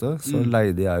 98, så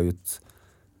leide jeg ut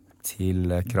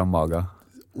til Krav Maga.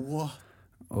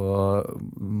 Og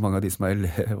mange av de som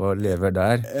lever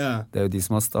der, det er jo de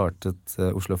som har startet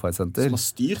Oslo Fight Center. Som har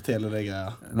styrt hele det greia.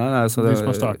 Nei, så det de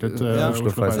som har startet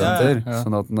Oslo Fight Center.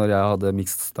 Sånn at når jeg hadde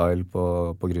mixed style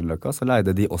på Grünerløkka, så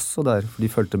leide de også der, for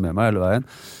de følte med meg hele veien.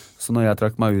 Så når jeg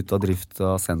trakk meg ut av drift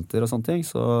av senter og sånne ting,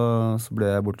 så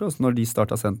ble jeg borte. Og så når de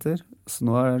startet senter, så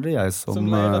nå er det jeg som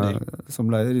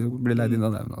blir leid inn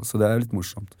av dem. Så det er litt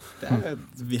morsomt. Det er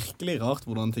virkelig rart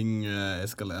hvordan ting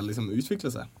skal liksom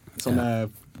utvikle seg. Sånne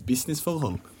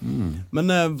businessforhold. Men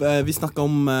vi snakket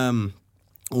om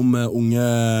unge,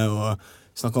 og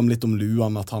snakket litt om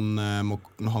Luan, at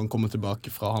når han kommer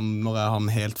tilbake fra når er han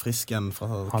helt frisk igjen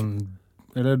fra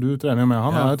eller du trener med,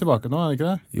 han er tilbake nå, er det ikke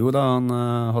det? Jo da, han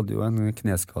hadde jo en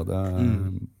kneskade,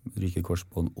 ryke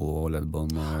korsbånd og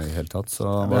leddbånd i hele tatt. Så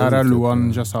det her er Luan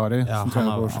Jassari, som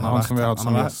trener på Oslo. Han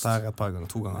har vært der et par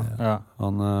ganger, 2 ganger. Ja.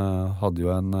 Han hadde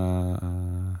jo en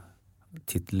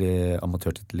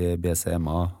amatørtittel I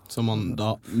BCMA. Som han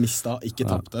da mistet, ikke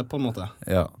tappte på en måte.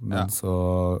 Ja, men så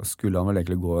skulle han vel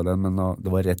egentlig gå I den, men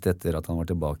det var rett etter at han var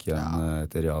tilbake igjen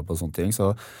etter rehab og sånne ting,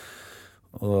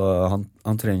 og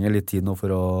han trenger litt tid nå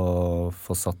for å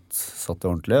få satt det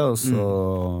ordentlig,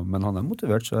 men han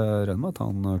motivert, så jeg regner med at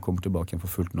han kommer tilbake igjen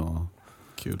for fullt nå.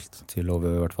 Kult. Til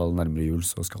over I hvert fall nærmere jul,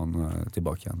 så skal han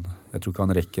tilbake igjen. Jeg tror ikke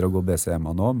han rekker å gå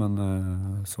BCMA nå, men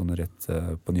sånn rett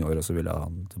på nyåret så vil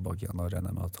han tilbake igjen, og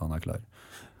regner med at han klar.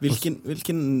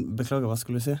 Beklager, hva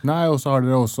skulle du si? Nei, og så har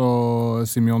dere også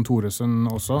Simeon Thoresen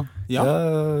også. Ja,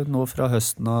 nå fra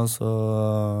høsten av så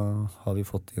har vi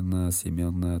fått inn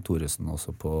Simeon Thoresen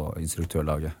også på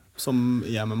instruktørlaget. Som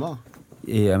I MMA?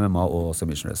 I MMA og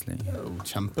submission wrestling.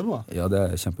 Kjempebra. Ja,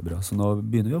 det kjempebra. Så nå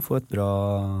begynner vi å få et bra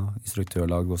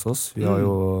instruktørlag hos oss. Vi har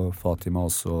jo Fatima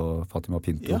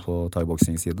Pinto på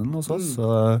thai-boxing-siden hos oss,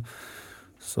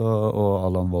 og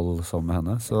Allan Wold sammen med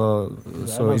henne. Så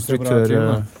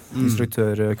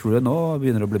instruktørcrewet nå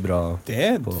begynner å bli bra.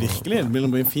 Det virkelig, det begynner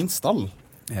å bli en fin stall.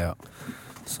 Ja.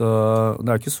 Så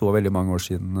det ikke så veldig mange år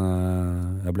siden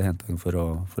jeg ble hentet inn for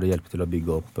å hjelpe til å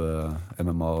bygge opp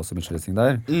MMA og submission wrestling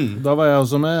der. Da var jeg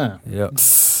også med. Ja.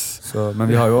 Men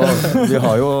vi har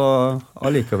jo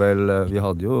allikevel, vi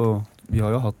har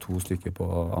jo hatt 2 stykker på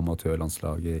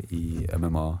amatørlandslaget I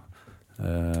MMA.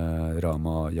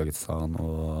 Rama Jagetstan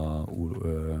og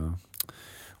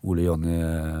Ole Jonny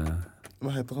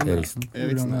Eriksen.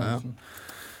 Eriksen, ja.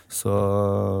 Så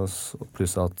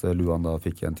pluss at Luan da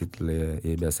fikk en titel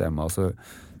I BCMA, så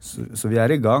vi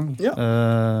I gang. Ja.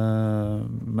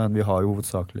 Men vi har jo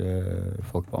hovedsakelig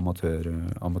folk på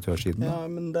amatørsiden. Ja,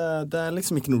 men det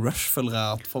liksom ikke noe rush, føler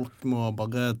jeg, at folk må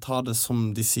bare ta det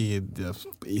som de sier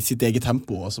I sitt eget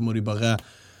tempo, og så må de bare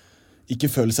ikke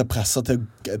føle seg presset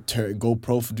til å go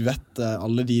pro, for du vet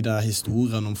alle de der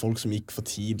historiene om folk som gikk for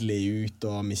tidlig ut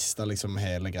og mistet liksom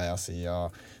hele greia si.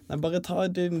 Nei, bare ta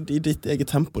det I ditt eget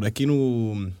tempo. Det ikke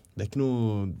noe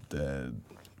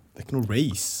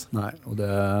race. Nei, og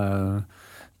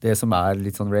det som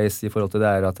litt sånn race I forhold til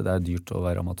det at det dyrt å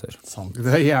være amatør. Sant.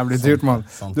 Det jævlig dyrt, mann.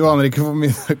 Du aner ikke hvor mye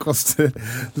det koster.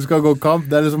 Du skal gå kamp,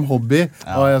 det liksom hobby.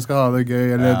 Å, jeg skal ha det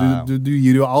gøy. Eller du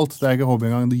gir jo alt. Det ikke hobby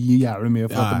engang. Du gir jævlig mye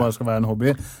for at det bare skal være en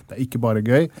hobby. Det ikke bare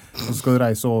gøy. Og så skal du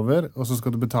reise over, og så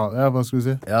skal du betale. Ja, hva skal du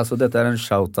si? Ja, så dette en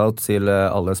shout-out til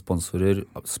alle sponsorer.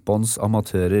 Spons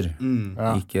amatører.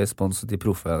 Ikke spons til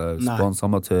proffe. Spons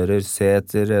amatører. Se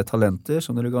etter talenter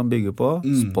som dere kan bygge på.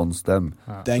 Spons dem.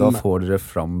 Da får dere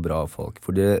fram bra folk.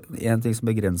 For en ting som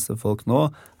begrenser folk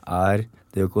nå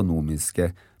det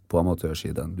økonomiske på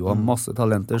amatørsiden. Du har masse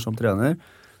talenter som trener.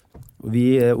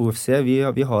 Vi UFC, vi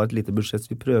har et lite budsjett,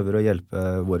 så vi prøver å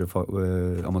hjelpe våre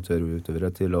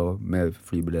amatørutøvere med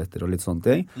flybilletter og litt sånne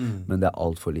ting, men det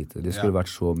alt for lite. Det skulle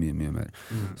vært så mye mer.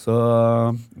 Så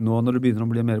nå når det begynner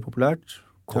å bli mer populært,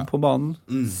 kom på banen,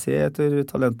 se etter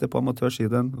talenter på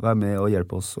amatørsiden, vær med og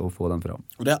hjelpe oss å få dem fram.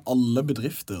 Og det alle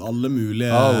bedrifter, alle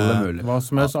mulige. Hva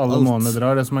som helst, alle måneder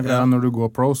drar. Det som greia, når du går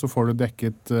pro, så får du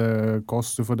dekket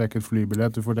kost, du får dekket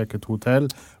flybillett, du får dekket hotell.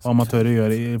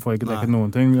 Amatører får ikke dekket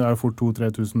noen ting. Det fort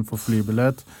 2-3 tusen for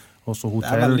flybillett. Også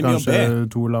hotell, kanskje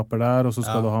 2 lapper der, og så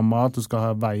skal du ha mat, du skal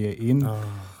ha veie inn.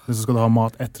 Så skal du ha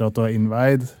mat etter at du har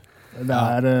innveid. Det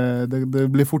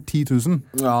blir fort 10 000.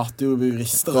 Ja, du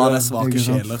rister av det svake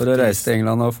sjeler. For å reise til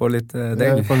England og få litt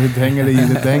deng. Få litt deng, eller gi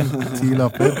litt deng. 10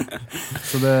 lapper.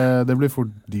 Så det blir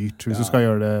fort dyrt hvis du skal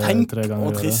gjøre det 3 ganger. Tenk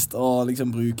og trist å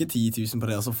liksom bruke 10 000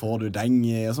 på det, og så får du deng,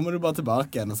 og så må du bare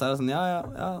tilbake igjen. Og så det sånn, ja,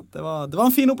 det var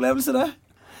en fin opplevelse det.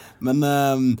 Men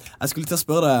jeg skulle til å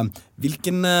spørre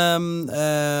deg,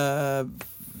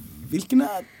 hvilken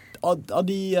av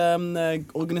de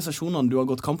organisasjonene du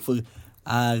har gått kamp for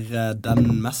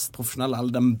den mest profesjonelle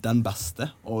eller den beste,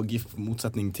 og I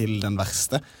motsetning til den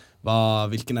verste?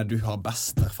 Hvilken du har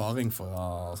best erfaring for?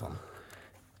 Sånn?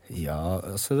 Ja,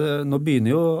 altså nå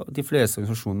begynner jo de fleste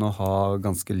organisasjonene å ha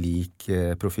ganske lik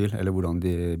profil, eller hvordan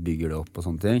de bygger det opp og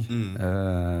sånne ting.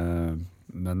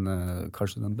 Men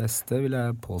kanskje den beste vil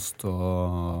jeg påstå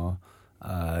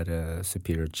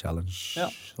Superior Challenge. Ja.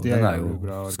 Og den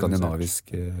jo skandinavisk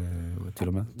til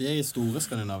og med. De store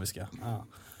skandinaviske, ja.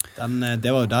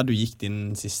 Det var der du gikk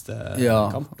din siste kamp.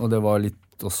 Ja, og det var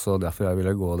litt også derfor jeg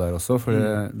ville gå der også, for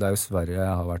det jo Sverige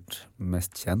jeg har vært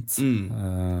mest kjent.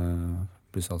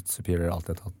 Pluss at Superior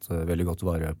alltid har tatt veldig godt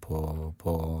vare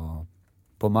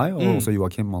på meg, og også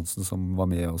Joachim Hansen som var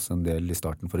med oss en del I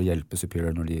starten for å hjelpe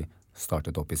Superior når de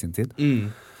startet opp I sin tid.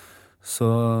 Så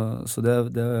de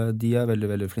veldig,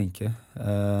 veldig flinke.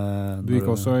 Du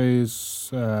gikk også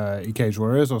I Cage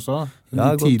Warriors også?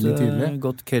 Ja, jeg har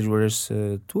gått Cage Warriors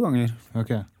 2 ganger.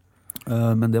 Ok.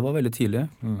 Men det var veldig tidlig.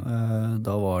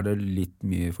 Da var det litt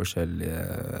mye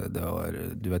forskjellige. Det var,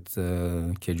 du vet,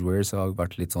 Cage Warriors har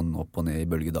vært litt sånn opp og ned i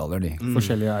bølgedaler, de.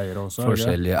 Forskjellige eiere også.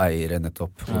 Forskjellige eiere,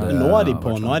 nettopp. Nå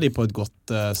er de på et godt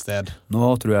sted.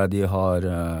 Nå tror jeg de har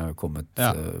kommet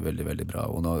veldig, veldig bra.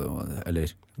 Og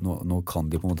nå kan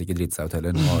de på en måte ikke drite seg ut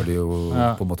heller. Nå har de jo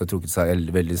på en måte trukket seg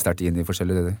veldig sterkt inn i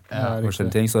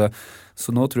forskjellige ting. Så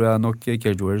nå tror jeg nok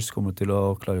Cage Warriors kommer til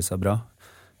å klare seg bra.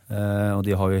 Og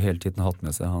de har jo hele tiden hatt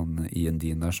med seg han Ian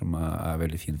Dean der, som er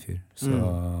veldig fin fyr. Så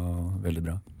veldig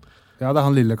bra. Ja, det er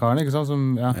han lille karen, ikke sant?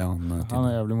 Som, han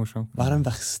er jævlig morsom. Hva er den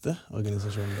verste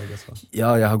organisasjonen deres fra?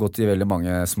 Ja, jeg har gått i veldig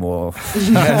mange små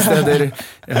steder.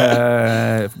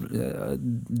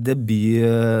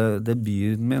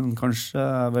 Debuten min kanskje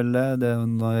er vel det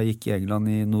da jeg gikk i England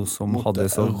i noe som hadde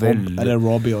så veldig... Er det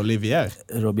Robbie Oliver?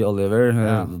 Robbie Oliver.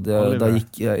 Da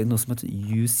gikk jeg i noe som heter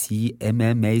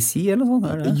UCMMAC eller noe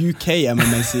sånt. UK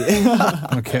MMAC.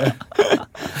 Ok.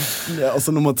 Og så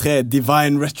nummer 3,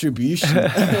 Divine Retribution.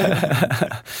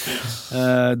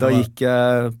 Da gikk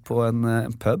jeg på en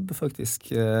pub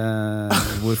faktisk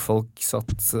hvor folk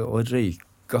satt og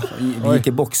røyka. Vi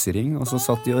gikk i boksering, og så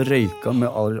satt de og røyka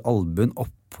med albuen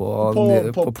opp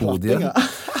på podiet.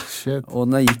 Shit.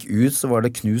 Og når jeg gikk ut, så var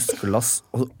det knust glass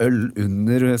og øl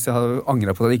under, så jeg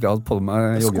angret på at jeg ikke hadde på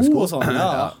meg joggesko. Sko og sånn,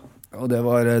 ja. Og det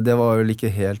var jo ikke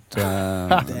helt Det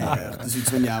hørtes ut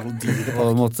som en jævla dyre.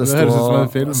 Og måtte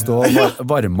stå og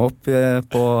varme opp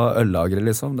på øllageret,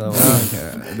 liksom.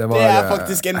 Det er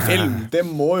faktisk en film. Det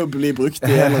må jo bli brukt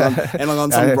i en eller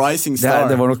annen sånn Rising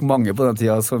Star. Det var nok mange på den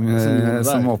tida som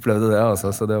opplevde det,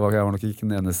 altså. Så jeg var nok ikke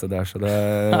den eneste der.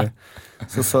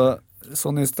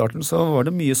 Sånn i starten så var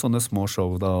det mye sånne små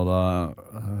show og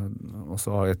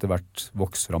så har etter hvert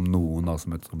vokst fram noen da,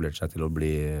 som etablerte seg til å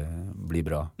bli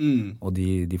bra. Og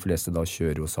de fleste da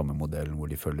kjører jo samme modellen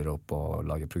hvor de følger opp og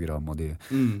lager program, og de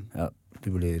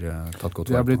blir tatt godt vare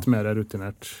på. De har blitt mer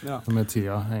rutinert med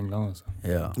tida i England, altså.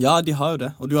 Ja, de har jo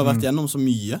det, og du har vært gjennom så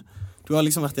mye. Du har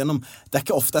liksom vært gjennom, det er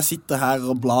ikke ofte jeg sitter her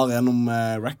og blar gjennom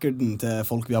recorden til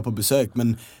folk vi har på besøk,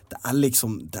 men det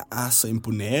er så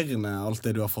imponerende alt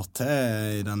det du har fått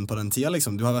til på den tida,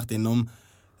 liksom. Du har vært innom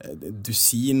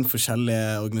dusin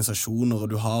forskjellige organisasjoner, og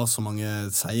du har så mange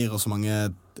seier og så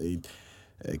mange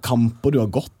kamper du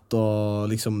har gått, og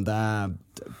liksom det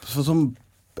sånn som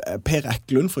Per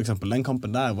Eklund for eksempel, den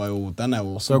kampen der den er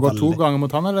jo også veldig... Du har gått 2 ganger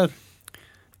mot han, eller?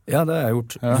 Ja, det har jeg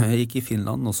gjort. Jeg gikk i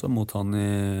Finland også mot han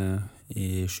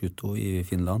i Shuto i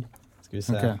Finland. Skal vi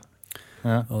se. Okay.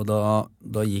 Og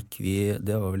da gikk vi,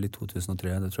 det var vel i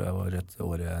 2003, det tror jeg var rett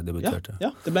året jeg debuterte.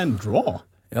 Ja, det ble en draw.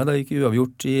 Ja, da gikk vi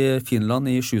uavgjort i Finland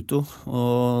i Shuto,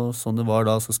 og sånn det var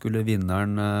da, så skulle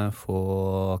vinneren få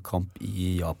kamp i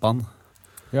Japan.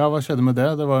 Ja, hva skjedde med det?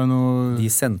 Det var jo noe... De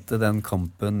sendte den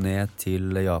kampen ned til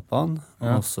Japan,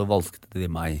 og så valgte de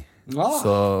meg.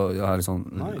 Så jeg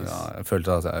jeg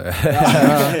følte at jeg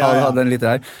hadde den litt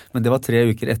der, men det var 3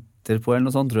 uker etterpå eller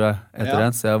noe sånt, tror jeg,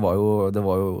 den, så det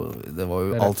var jo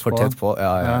alt for tett på.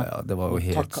 Det var jo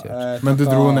helt kjørt. Men du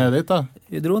dro ned dit da?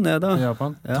 Vi dro ned da. I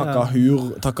Japan?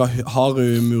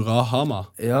 Takaharu Murahama.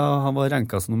 Ja, han var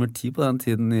ranket som nummer 10 på den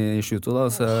tiden i Shuto da,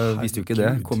 så jeg visste jo ikke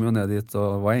det. Kom jo ned dit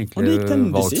og var egentlig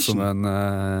valgt som en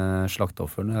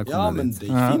slakteoffer når jeg kom ned dit. Men det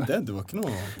gikk fint det, det var ikke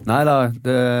noe... Neida,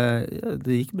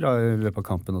 det gikk bra i løpet av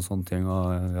kampen og sånne ting,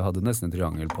 og jeg hadde nesten en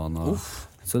triangel på han.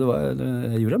 Så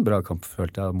jeg gjorde en bra kamp,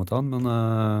 følte jeg, mot han, men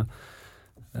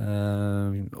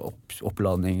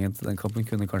oppladningen til den kampen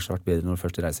kunne kanskje vært bedre når du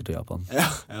først reiser til Japan.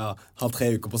 Ja, ha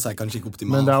 3 uker på seg, kanskje ikke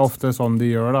optimalt. Men det er ofte sånn de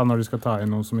gjør da, når de skal ta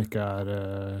inn noe som ikke er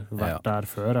vært der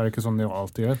før. Er det ikke sånn de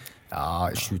alltid gjør?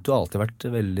 Ja, Shuto har alltid vært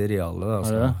veldig reale.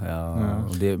 Altså.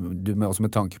 Og også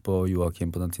med tanke på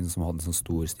Joakim på den tiden som hadde en sånn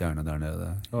stor stjerne der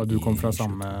nede. Og du kom fra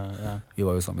samme... Vi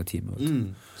var jo samme team.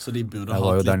 Så de burde jeg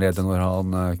var jo der nede når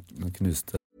han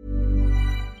knuste.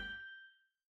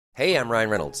 Hey, I'm Ryan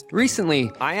Reynolds.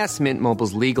 Recently, I asked Mint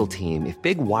Mobile's legal team if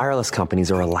big wireless companies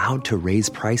are allowed to raise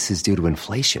prices due to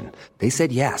inflation. They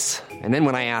said yes. And then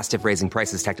when I asked if raising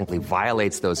prices technically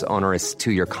violates those onerous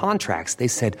 2-year contracts, they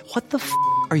said, "What the f***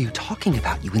 are you talking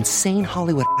about, you insane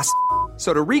Hollywood ass?"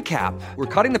 So to recap, we're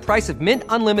cutting the price of Mint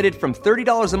Unlimited from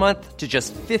 $30 a month to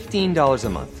just $15 a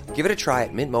month. Give it a try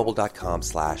at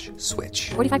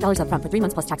mintmobile.com/switch. $45 up front for 3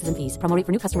 months plus taxes and fees. Promo rate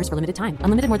for new customers for limited time.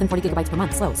 Unlimited more than 40 gigabytes per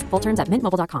month. Slows full terms at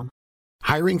mintmobile.com.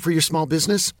 Hiring for your small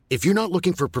business? If you're not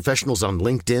looking for professionals on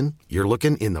LinkedIn, you're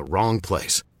looking in the wrong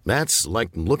place. That's like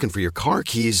looking for your car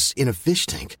keys in a fish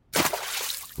tank.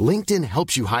 LinkedIn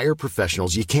helps you hire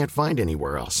professionals you can't find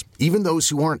anywhere else, even those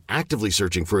who aren't actively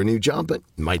searching for a new job but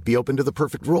might be open to the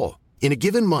perfect role. In a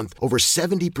given month, over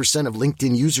 70% of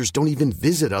LinkedIn users don't even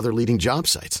visit other leading job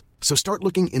sites. So start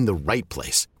looking in the right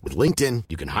place. With LinkedIn,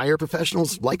 you can hire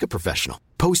professionals like a professional.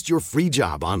 Post your free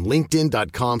job on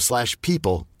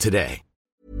linkedin.com/people today.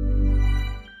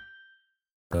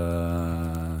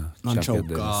 Han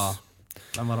choka.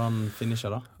 Hvem var det han finisher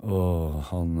da?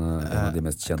 Han en av de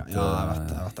mest kjente jeg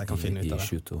vet, jeg kan finne ut av det.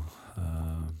 Shuto.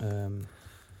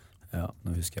 Ja,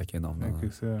 nå husker jeg ikke navnet.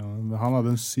 Han hadde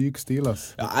en syk stil,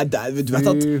 ass. Ja, du vet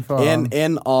at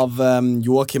en av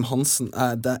Joachim Hansen,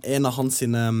 det en av hans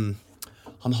sine,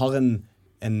 han har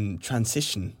en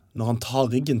transition når han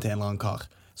tar ryggen til en eller annen kar,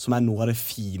 som noe av det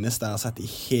fineste jeg har sett i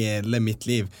hele mitt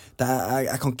liv.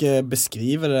 Jeg kan ikke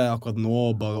beskrive det akkurat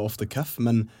nå, bare off the cuff,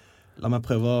 men la meg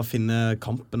prøve å finne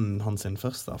kampen hans inn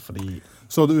først da, fordi...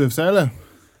 Så du UFC, eller?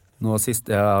 Nå sist,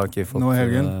 jeg har ikke fått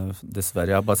dessverre,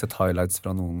 jeg har bare sett highlights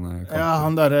fra noen kamper. Ja,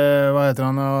 han der, hva heter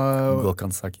han? Gokhan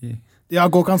Saki. Ja,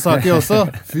 Gokhan Saki også.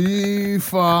 Fy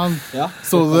faen. Ja,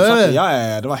 så du det? Ja,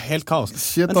 det var helt kaos.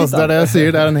 Shit, ass, det det jeg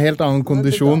sier, det en helt annen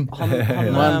kondisjon.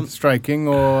 Han striking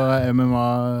og MMA.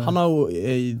 Han har jo...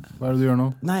 Hva det du gjør nå?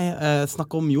 Nei, jeg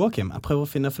snakker om Joachim. Jeg prøver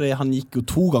å finne, fordi han gikk jo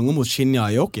 2 ganger mot Shinya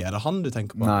Aoki. Det han du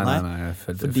tenker på? Nei,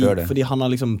 før det. Fordi han har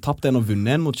liksom tapt en og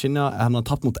vunnet en mot Shinya. Han har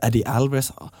tapt mot Eddie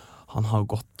Alvarez. Han har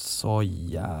gått så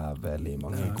jævlig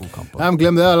mange gode kamper.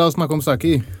 Glem det, la oss snakke om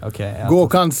Saki.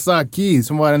 Gokhan Saki,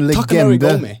 som var en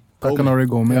legende. Takanori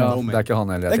Gomi. Ja, det ikke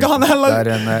han heller. Det ikke han heller.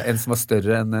 Det en som var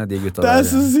større enn de gutta. Det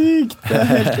så sykt. Det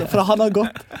helt, for han har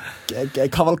gått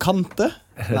Cavalcante.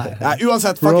 Nei,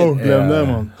 uansett, fuck it. Glem det,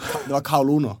 man. Det var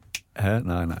Carlono.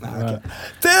 Nei. Okay.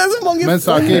 Det så mange men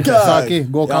Saki,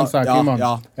 Gokhan Saki, man.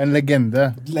 En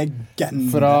legende.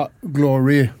 Fra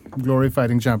Glory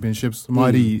Fighting Championships, som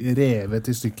har revet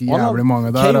i stykker jævlig mange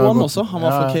der. K1 også, han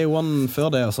var fra K1 før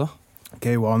det også.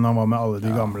 K1, han var med alle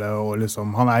de gamle, og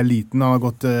liksom, han liten, han har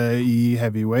gått i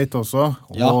heavyweight også,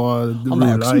 og han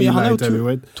jo ikke så mye, han jo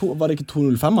var det ikke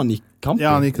 205 han gikk kampen?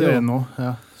 Ja, han gikk det nå,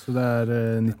 ja. Så det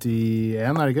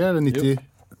 91, det ikke? Eller 90?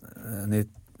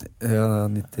 Ja,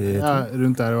 92. Ja,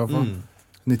 rundt der i hvert fall.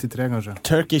 93 kanskje.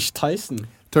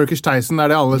 Turkish Tyson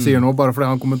det alle sier nå, bare fordi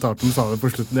han kommentatoren sa det på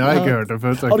slutten. Jeg har ikke hørt det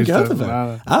før. Har du ikke hørt det før?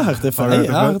 Jeg har hørt det før.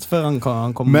 Jeg har hørt det før han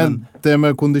kom. Men det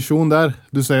med kondisjon der,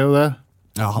 du ser jo det.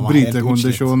 Ja,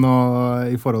 brytekondisjon og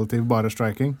i forhold til bare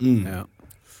striking. Ja.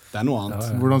 Det noe annet.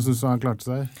 Hvordan synes du han klarte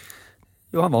seg?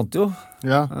 Jo, han vant jo.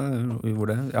 Ja.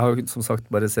 Jeg har jo som sagt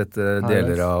bare sett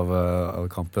deler av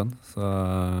kampen. Så...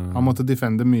 Han måtte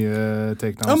defende mye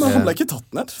takedowns. Ja, men han ble ikke tatt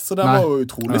ned, så det var jo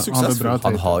utrolig suksessfull.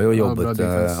 Han har jo jobbet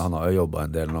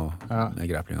en del nå med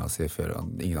grapplinga si før.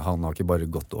 Han har ikke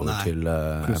bare gått over til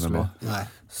MMA. Nei.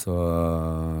 Så...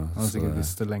 Han har sikkert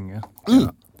visst det lenge.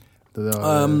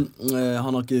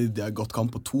 Han har ikke gått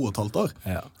kamp på 2,5 år,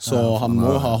 så han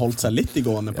må ha holdt seg litt i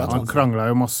gående på han kranglet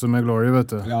jo masse med Glory,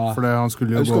 vet du, for han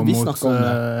skulle jo gå mot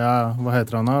hva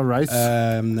heter han da? Rice?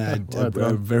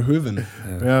 Verhoeven.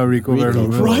 Ja, Rico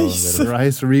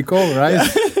Verhoeven. Rico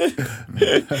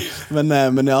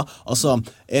men ja, altså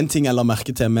en ting jeg la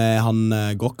merke til med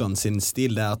han Gokhan sin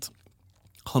stil, det at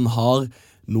han har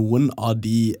noen av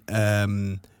de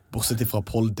bortsett fra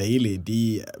Paul Daly,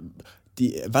 de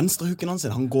venstrehuken hans,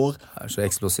 han går så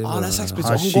eksplosiv. Han så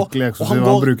eksplosiv. Han skikkelig eksplosiv.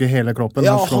 Han bruker hele kroppen.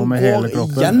 Ja, han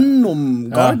går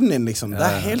gjennom garden din, liksom. Det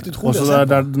helt utrolig å se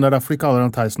på. Det derfor de kaller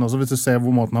han Tyson også, hvis du ser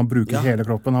hvor måten han bruker hele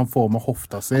kroppen. Han får med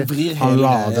hofta si. Han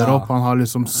lader opp. Han har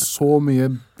liksom så mye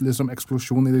liksom,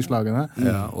 eksplosjon i de slagene.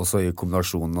 Ja, også i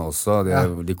kombinasjonene også.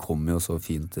 De kommer jo så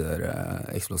fint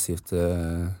eksplosivt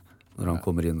når han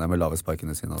kommer inn der med lave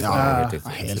sparkene sine. Altså.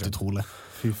 Helt utrolig.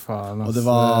 Fy faen, og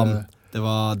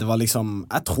det var liksom,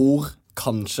 jeg tror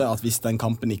kanskje at hvis den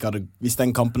kampen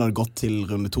hadde gått til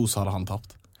runde 2, så hadde han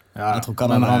tapt. Jeg tror ikke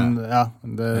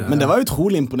men det var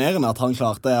utrolig imponerende at han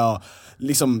klarte å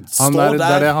liksom stå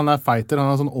der. Han fighter,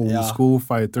 han sånn old school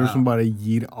fighter som bare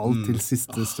gir alt til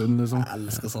siste stund. Liksom. Jeg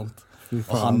elsker sånt.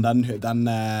 Og han,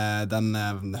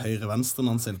 den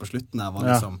høyre-venstren hans på slutten her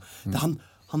var liksom,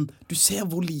 du ser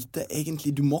hvor lite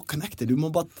egentlig du må connecte. Du må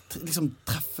bare liksom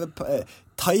treffe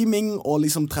timing og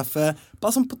liksom treffe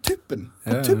bare sånn på tuppen.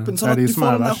 Sånn at du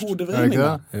får den der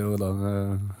hodevridningen. Jo da.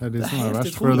 Det de som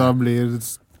verst, for da blir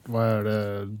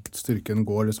styrken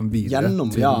går liksom videre.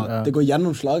 Gjennom, det går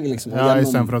gjennom slaget liksom. I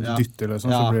stedet for at du dytter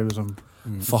liksom, så blir det liksom...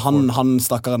 For han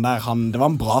stakkeren der, det var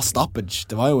en bra stoppage.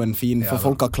 Det var jo en fin, for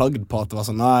folk har klagd på at det var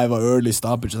sånn, nei, det var early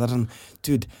stoppage. Så sånn,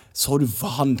 dude, så du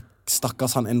hva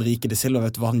stakkars han Enrique de Silva,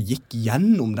 vet du hva han gikk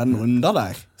gjennom den runda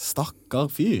der? Stakkar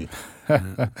fyr.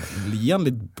 Blir han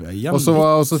litt bøyen? Og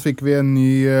så fikk vi en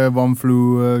ny One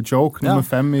Flu choke, nummer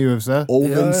 5 i UFC.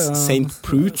 Owens St.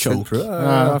 Preux choke.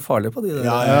 Jeg farlig på de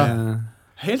der.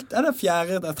 Helt, er det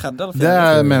fjerde, det er tredje eller Det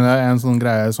fjerde? mener jeg er en sånn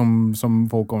greie som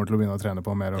folk kommer til å begynne å trene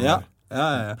på mer og mer. Ja.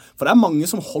 For det er mange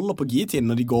som holder på G-tiden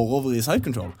når de går over i side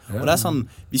control. Og det er sånn,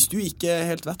 hvis du ikke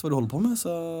helt vet hva du holder på med,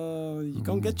 så you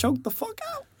gonna get choked the fuck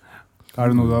out.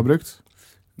 Er det noe du har brukt?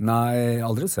 Nei,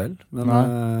 aldri selv. Men,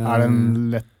 Er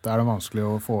det vanskelig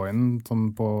å få inn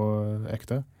sånn på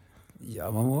ekte?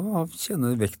 Ja, man må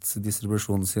kjenne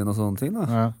vektdistribusjonen sin og sånne ting da.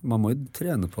 Ja. Man må jo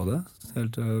trene på det.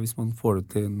 Helt, hvis man får det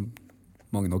til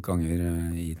mange nok ganger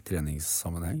i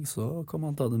treningssammenheng, så kan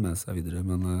man ta det med seg videre.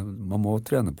 Men man må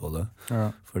trene på det. Ja.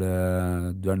 For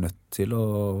du er nødt til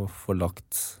å få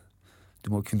lagt... Du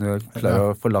må kunne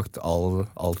klare å få lagt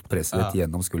alt presset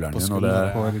gjennom skulderen din. Og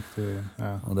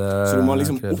det så du må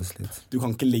liksom opp. Du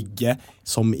kan ikke ligge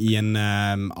som i en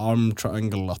arm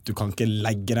triangle, at du kan ikke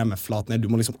legge deg med flat ned. Du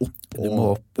må liksom opp. Du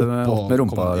må opp med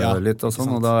rumpa litt og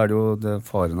sånn, og da er det jo det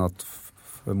faren at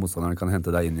motstanderen kan hente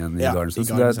deg inn igjen i garden. Så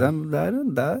det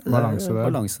er balanse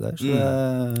der.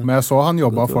 Men jeg så han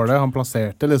jobba for det. Han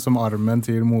plasserte liksom armen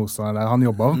til motstanderen der. Han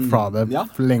jobba fra det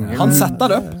lenge. Han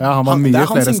setter det. Ja, han var mye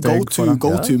flere steg for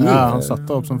go-to move. Ja, han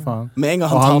satte opp som faen.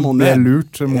 Og han ble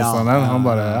lurt motstanderen. Han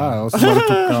bare, og så bare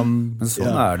tok han... Men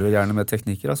sånn er det jo gjerne med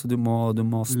teknikker. Altså, du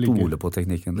må stole på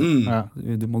teknikken din.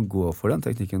 Du må gå for den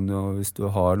teknikken. Hvis du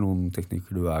har noen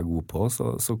teknikker du er god på,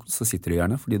 så sitter du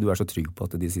gjerne, fordi du er så trygg på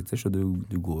at de sitter, så du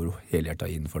går jo helhjertet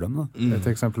inn for dem da. Et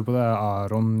eksempel på det er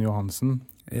Aron Johansen.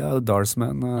 Ja,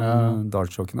 Dartsman,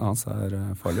 dartsjokkene hans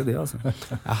er farlige, de altså.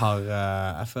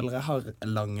 Jeg føler jeg har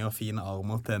lange og fine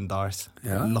armer til en dars.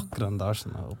 Lokker den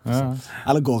darsen her opp.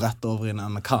 Eller går rett over i en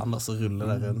anakan, og så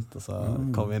ruller det rundt, og så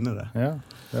kommer vi inn i det. Ja,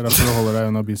 det er derfor du holder deg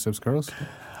under biceps curls.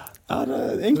 Ja,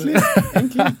 egentlig.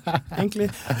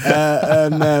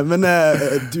 Men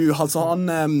du, altså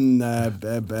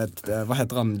hva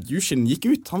heter han? Yushin gikk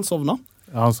ut, han sovna.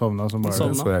 Ja, han sovna som bare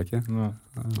det. Så jeg ikke.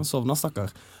 Han sovna,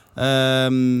 stakkar.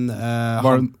 Var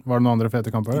det noen andre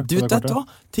fete kamper? Du, vet du hva?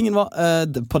 Tingen var,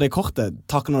 på det kortet,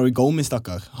 Takanori Gomi,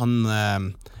 stakkar, han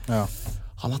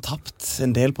har tapt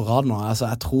en del på rad nå. Altså,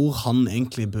 jeg tror han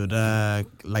egentlig burde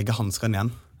legge hanskene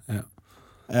igjen.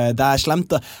 Det er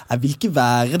slemt. Jeg vil ikke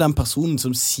være den personen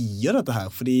som sier dette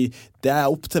her, fordi det er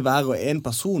opp til hver og en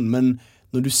person, men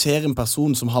når du ser en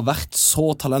person som har vært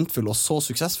så talentfull og så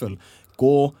suksessfull,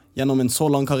 gå gjennom en så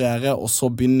lang karriere, og så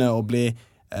begynne å bli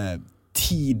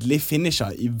tidlig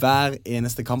finisher i hver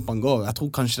eneste kamp han går. Jeg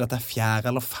tror kanskje dette er 4.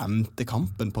 eller 5.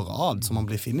 kampen på rad som han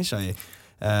blir finisher i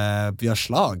via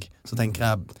slag. Så tenker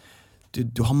jeg,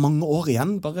 du har mange år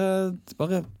igjen. Bare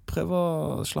prøv å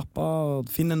slappe av,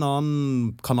 finne en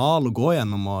annen kanal å gå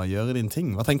gjennom og gjøre din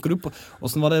ting. Hva tenker du på?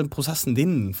 Hvordan var det prosessen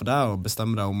din for deg å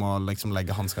bestemme deg om å liksom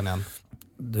legge hanskene igjen?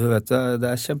 Du vet, det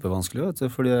er kjempevanskelig, vet du,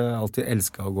 fordi jeg alltid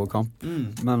elsket å gå kamp.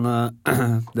 Men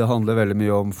det handler veldig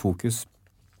mye om fokus.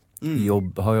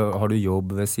 Jobb, har du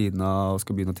jobb ved siden av og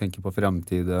skal begynne å tenke på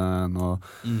fremtiden og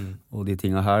de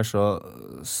tingene her,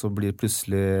 så blir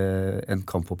plutselig en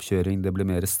kampoppkjøring, det blir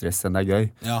mer stress enn det er gøy.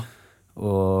 Ja.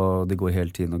 Og det går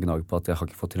hele tiden og gnager på at jeg har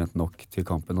ikke fått trent nok til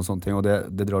kampen og sånne ting, og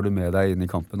det drar du med deg inn i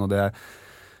kampen, og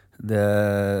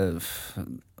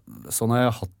sånn har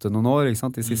jeg hatt det noen år, ikke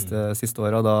sant? De siste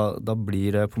årene, da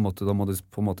blir det på en måte, da må du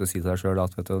på en måte si til deg selv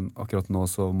at vet du, akkurat nå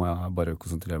så må jeg bare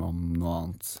konsentrere meg om noe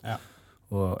annet. Ja.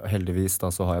 Og heldigvis da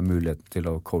så har jeg muligheten til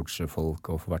å coache folk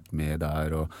og få vært med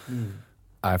der, og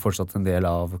er fortsatt en del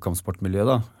av kampsportmiljøet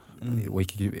da. Og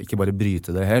ikke bare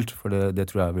bryte det helt, for det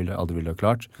tror jeg aldri ville ha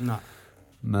klart. Nei.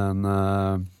 Men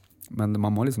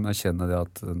man må liksom erkjenne det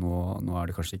at nå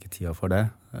er det kanskje ikke tida for det.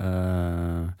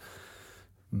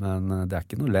 Men det er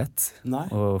ikke noe lett. Nei.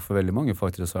 Og for veldig mange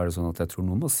faktorer så er det sånn at jeg tror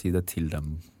noen må si det til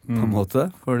dem på en måte,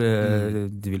 for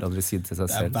de vil aldri si det til seg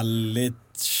selv.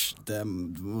 Det er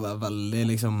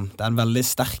en veldig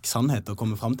sterk sannhet å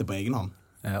komme frem til på egen hånd.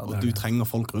 Ja, og du trenger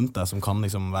folk rundt deg som kan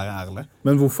liksom være ærlig.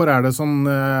 Men hvorfor er det sånn,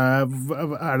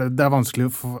 det er vanskelig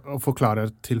å forklare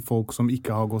til folk som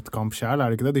ikke har gått kamp selv, er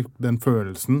det ikke det? Den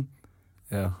følelsen.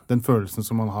 Ja. Den følelsen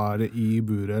som man har i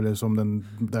buret, liksom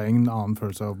det er ingen annen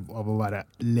følelse av å være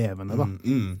levende da.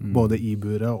 Både i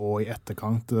buret og i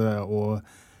etterkant, og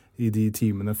i de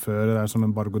timene før, det er som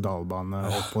en berg-og-dal-bane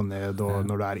opp og ned, og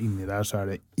når du er inni der så er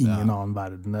det ingen annen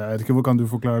verden. Jeg vet ikke, hvor kan du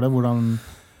forklare det? Hvordan...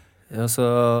 Ja,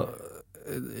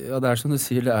 det er som du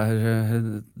sier, det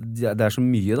er så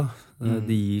mye da.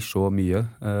 De gir så mye.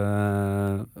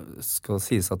 Skal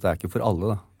sies at det er ikke for alle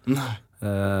da. Nei.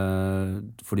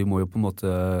 For du må jo på en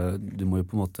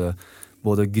måte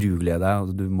både gruglede deg,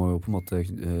 og du må jo på en måte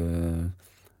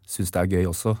synes det er gøy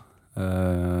også.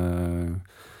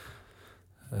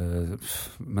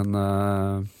 Men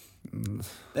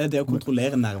det er det å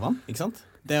kontrollere nervene, ikke sant?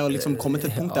 Det å liksom komme til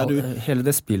et punkt der du hele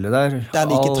det spillet der der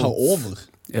det ikke tar over.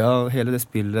 Ja, hele det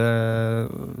spillet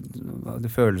det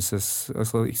følelses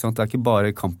altså, ikke sant? Det ikke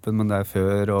bare kampen, men det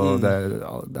før og det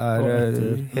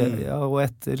og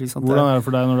etter ikke sant? Hvordan det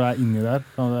for deg når du inni der?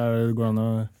 Går an å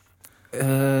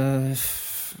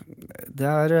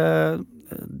det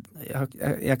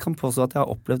jeg kan påstå at jeg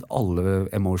har opplevd alle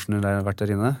emotioner der jeg har vært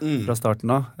der inne fra starten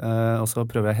av, og så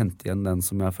prøver jeg å hente igjen den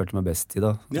som jeg har følt meg best i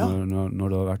da, når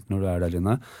du der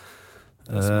inne.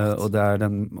 Og det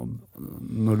den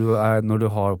når du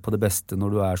har på det beste, når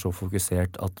du så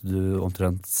fokusert at du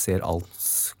omtrent ser alt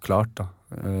klart da.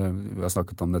 Vi har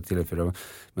snakket om det tidligere,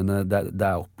 men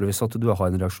det oppleves at du har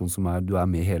en reaksjon som du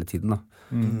med hele tiden da.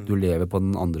 Du lever på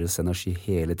den andres energi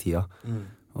hele tida.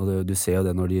 Og du ser jo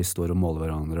det når de står og måler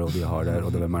hverandre, og de har der,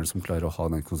 og hvem det som klarer å ha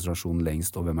den konsentrasjonen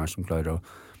lengst, og hvem det som klarer å,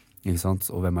 ikke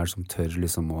sant, og hvem det som tør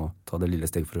liksom å ta det lille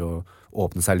steg for å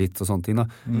åpne seg litt og sånne ting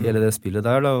da. Hele det spillet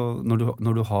der da, og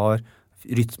når du har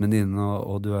rytmen din,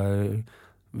 og du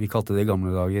vi kalte det i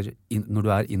gamle dager, når du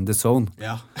in the zone,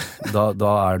 da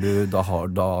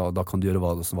kan du gjøre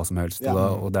hva som helst,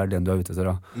 og det den du ute etter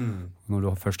da. Når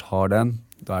du først har den,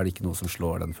 da det ikke noe som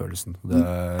slår den følelsen.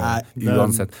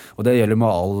 Uansett. Og det gjelder med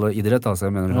all idrett, altså.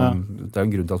 Jeg mener, det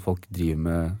en grunn til at folk driver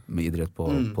med idrett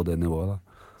på det nivået da.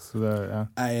 Så det,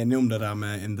 Jeg enig om det der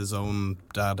med in the zone,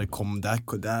 der det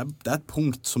et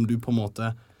punkt som du på en måte,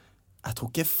 jeg tror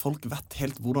ikke folk vet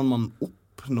helt hvordan man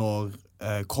oppnår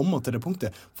kommer til det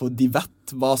punktet, for de vet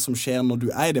hva som skjer når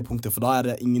du i det punktet, for da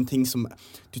det ingenting som,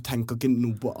 du tenker ikke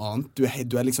noe på annet, du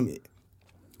liksom,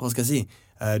 hva skal jeg si,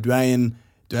 du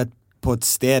på et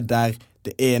sted der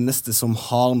det eneste som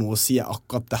har noe å si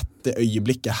akkurat dette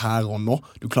øyeblikket her og nå,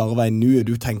 du klarer å være nu,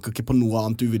 du tenker ikke på noe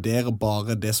annet, du vurderer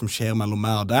bare det som skjer mellom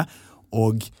meg og det,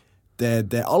 og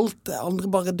alt det andre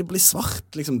bare, det blir svart,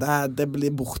 liksom, det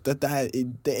blir borte,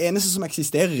 det eneste som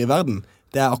eksisterer i verden,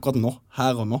 det akkurat nå,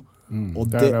 her og nå. Og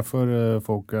det derfor det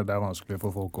vanskelig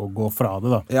for folk å gå fra det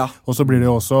da. Ja. Og så blir det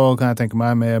også, kan jeg tenke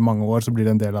meg, med mange år så blir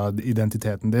det en del av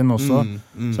identiteten din også.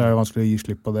 Så det vanskelig å gi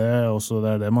slipp på det. Og så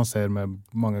det det man ser med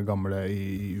mange gamle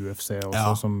i UFC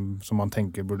også, som man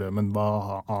tenker burde, men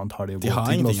hva annet har de å gå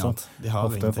til også? De har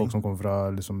ofte ingenting. Folk som kommer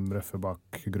fra liksom røffe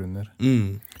bakgrunner.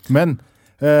 Men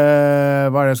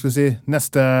hva det jeg skulle si?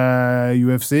 Neste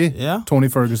UFC, Tony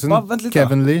Ferguson,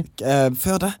 Kevin Lee.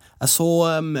 Før det, jeg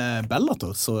så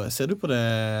Bellator, så ser du på det?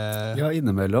 Ja,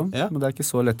 innimellom, men det ikke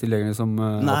så lett tilgjengelig som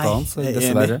alt annet, så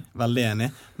dessverre. Veldig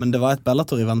enig, men det var et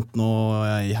Bellator-event nå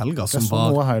i helga som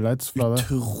var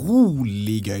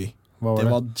utrolig gøy. Det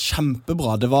var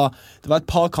kjempebra. Det var et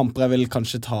par kamper jeg vil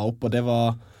kanskje ta opp, og det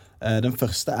var, den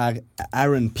første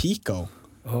Aaron Pico.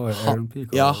 Aaron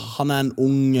Pico. Ja, han en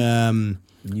ung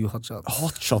New hotshot.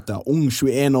 Ung,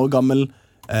 21 år gammel,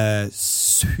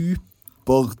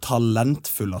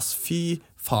 supertalentfull, fy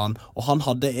faen. Og han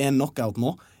hadde en knockout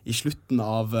nå, i slutten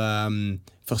av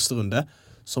første runde,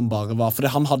 som bare var, fordi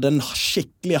han hadde en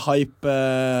skikkelig hype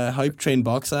train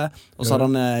bak seg, og så hadde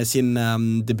han sin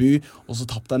debut, og så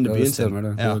tappte han debuten sin.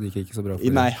 Det gikk ikke så bra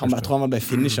for Nei, jeg tror han ble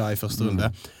finishet i første runde.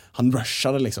 Han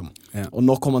rushet det liksom. Og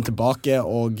nå kom han tilbake,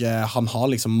 og han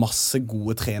har liksom masse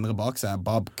gode trenere bak seg.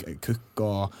 Bob Cook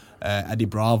og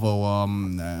Eddie Bravo og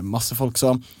masse folk.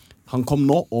 Så han kom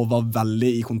nå og var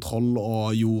veldig i kontroll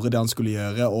og gjorde det han skulle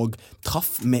gjøre, og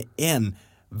traff med en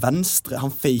venstre.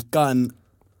 Han faket en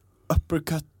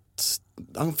uppercut.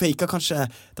 Han faket kanskje,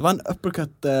 det var en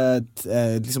uppercut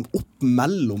liksom opp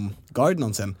mellom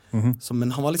gardene sin.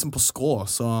 Men han var liksom på skrå,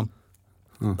 så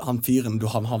han fyren,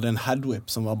 han hadde en headwhip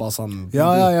som var bare sånn. Ja,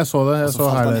 jeg så det. Jeg så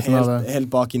han helt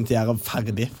bak inn til jeg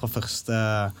ferdig fra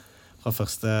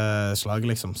første slag,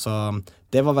 liksom. Så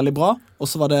det var veldig bra. Og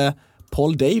så var det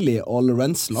Paul Daly og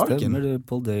Lawrence Larkin. Stemmer det,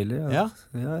 Paul Daly, ja.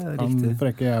 Ja, riktig. Han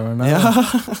frekke jævelen der. Ja.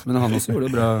 Men han også gjorde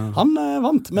det bra. Han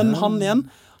vant, men han igjen,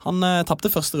 han tappte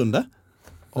første runde.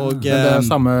 Og, men det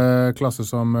samme klasse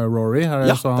som Rory her,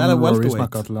 så han, Rory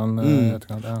snakket til han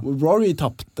etterkant, Rory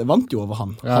vant jo over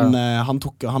han. Han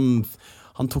tok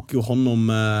jo hånd om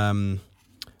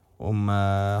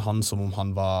han som om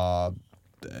han var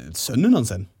sønnen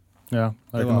hans sin. Ja,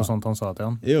 det ikke noe sånt han sa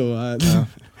til han. Jo,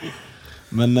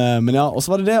 men ja, og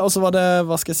så var det, og så var det,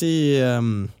 hva skal jeg si,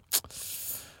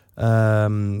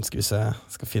 skal vi se,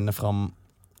 skal finne fram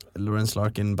Lawrence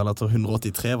Larkin, Bellator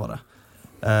 183 var det.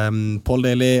 Paul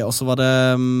Daly, og så var det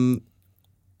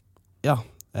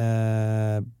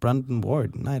Brandon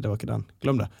Ward. Nei, det var ikke den.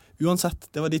 Glem det. Uansett,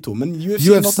 det var de to. Men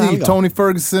UFC Tony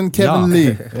Ferguson, Kevin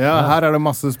Lee. Ja, her det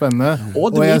masse spennende.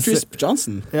 Og Demetrius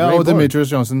Johnson. Ja, og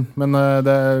Demetrius Johnson. Men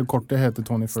det kortet heter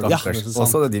Tony Ferguson. Ja,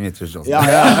 også det Demetrius Johnson. Ja.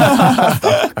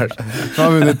 Han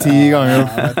har vunnet 10 ganger.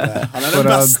 Han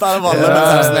den beste av alle.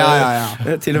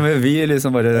 Ja. Til og med vi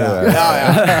liksom bare... Ja.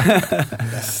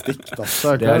 Det stygt,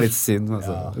 altså. Det litt synd,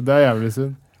 altså. Det jævlig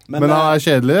synd. Men han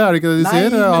kjedelig, det ikke det de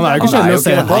sier? Han ikke kjedelig å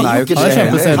se på. Han jo ikke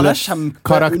kjempekjedelig.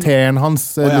 Karakteren hans,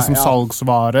 liksom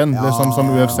salgsvaren, liksom som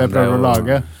UFC prøver å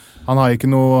lage. Han har ikke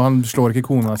noe, han slår ikke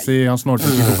kona si, han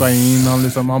snorter ikke kokain,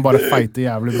 han bare fighter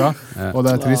jævlig bra. Og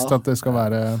det trist at det skal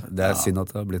være... Det synd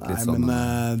at det har blitt litt sånn.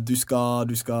 Men du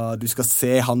skal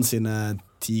se hans sine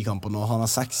 10 kamper nå. Han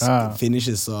har 6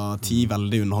 finishes og 10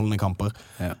 veldig underholdende kamper.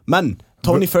 Men...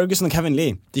 Tony Ferguson og Kevin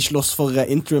Lee, de slåss for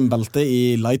interim-belte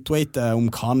i lightweight om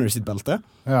Conor sitt belte.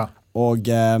 Ja. Og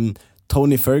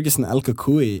Tony Ferguson, El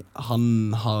Kakui,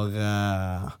 han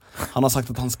har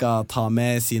sagt at han skal ta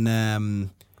med sine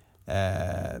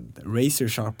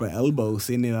razor-sharpe elbows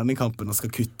inn i denne kampen og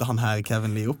skal kutte han her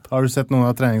Kevin Lee opp. Har du sett noen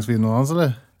av treningsvideoene hans,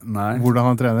 eller? Nei.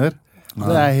 Hvordan han trener? Nei.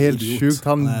 Det helt sjukt.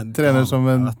 Han trener som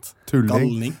en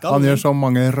tulling. Han gjør så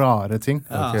mange rare ting.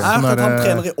 Han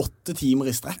trener i 8 timer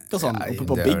i strekk og sånn, oppe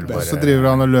på Big Bear. Så driver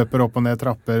han og løper opp og ned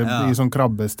trapper i sånn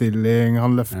krabbestilling.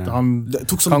 Han løfter, han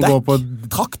tok sånn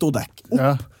traktordekk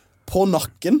opp på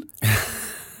nakken.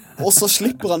 Og så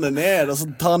slipper han det ned, og så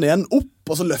tar han igjen opp,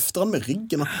 og så løfter han med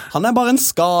ryggen. Han bare en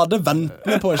skade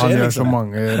ventende på å skje. Han gjør så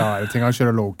mange rare ting. Han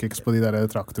kjører low kicks på de der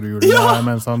traktorhjulene,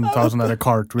 mens han tar sånn der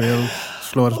cartwheel,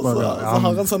 slår så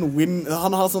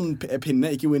han har sånn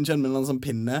pinne, ikke windchain, men han sånn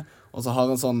pinne, og så har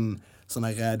han sånn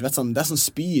der, du vet sånn, det sånn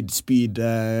spyd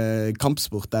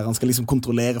kampsport, der han skal liksom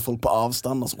kontrollere folk på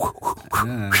avstand, og så.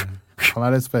 Han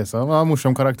litt spesa, men han en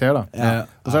morsom karakter da.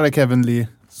 Og så det Kevin Lee,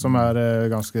 som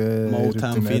ganske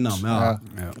rutinert.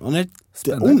 Han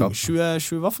ung,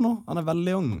 20, hva for noe? Han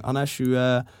veldig ung. Han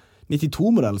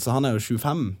 92-modell, så han jo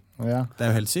 25. Ja. Det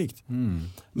jo helt sykt.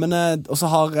 Men, og så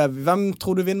hvem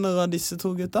tror du vinner av disse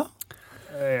to gutta?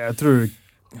 Hva tror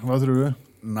du?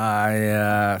 Nei,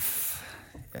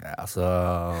 altså...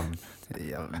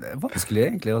 Ja, det vanskelig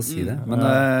egentlig å si det. Men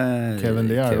Kevin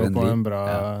Lee jo på en bra...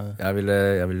 Jeg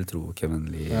ville tro Kevin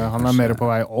Lee. Han mer på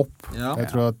vei opp. Jeg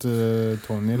tror at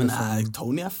Tony... Men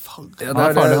Tony farlig.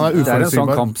 Det en sånn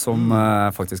kamp som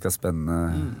faktisk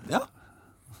spennende. Ja.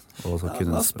 Og så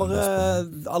kunne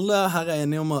alle her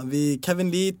enige om at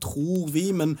Kevin Lee tror vi,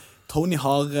 men Tony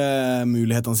har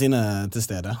mulighetene sine til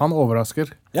stede. Han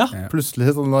overrasker. Ja.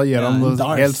 Plutselig da gjør han det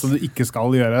helt som du ikke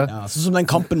skal gjøre. Ja, sånn som den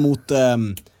kampen mot...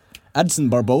 Edson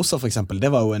Barbosa for eksempel, det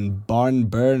var jo en barn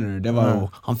burner. Det var jo,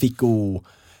 han fikk jo,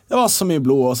 det var så mye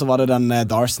blod, og så var det den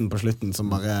Darson på slutten som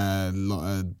bare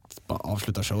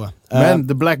avsluttet showet. Men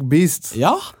The Black Beast,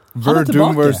 ja,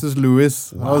 Verdum versus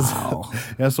Lewis. Wow.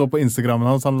 Jeg så på Instagrammen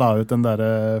hans, han la ut den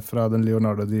der fra den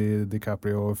Leonardo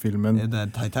DiCaprio-filmen.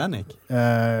 Det Titanic?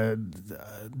 Hva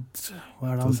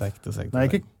det han? Nei,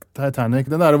 ikke Titanic,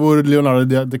 den der hvor Leonardo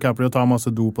DiCaprio tar masse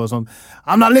do på sånn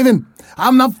I'm not living!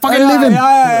 I'm not fucking living!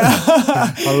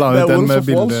 Han la ut den med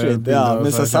bilder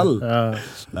med seg selv.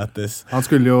 Han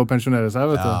skulle jo pensjonere seg,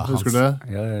 vet du. Husker du det?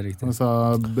 Ja, riktig. Han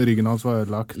sa ryggen hans var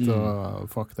ødelagt,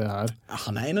 og fuck det her.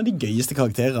 Han en av de gøyeste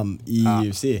karakterene i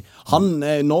UFC. Han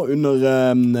nå under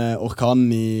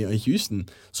orkanen i Houston,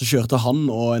 så kjørte han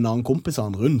og en annen kompis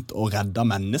han rundt og redda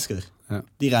mennesker.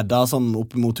 De redda sånn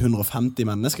opp mot 150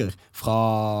 mennesker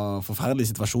fra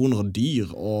forferdelige situasjoner og dyr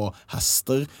og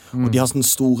hester, og de har sånne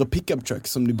store pick-up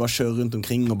trucks som de bare kjører rundt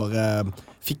omkring og bare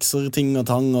fikser ting og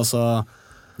tang, og så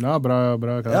bra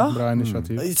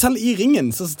initiativ. Selv i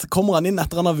ringen så kommer han inn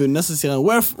etter han har vunnet, så sier han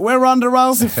Where Ronda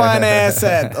Rousey fine ass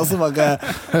at? Og så bare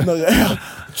når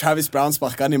Travis Brown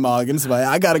sparker han i magen, så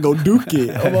bare I gotta go dookie,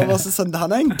 og bare sånn,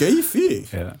 han en gøy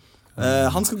fyr.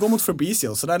 Han skal gå mot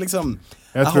Fabricio, så det liksom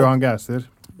jeg tror han gasser,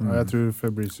 og jeg tror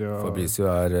Fabricio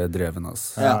dreven ass.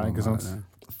 Ja, ikke sant?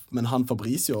 Men han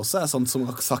Fabricio også sånn som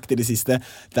har sagt i det siste,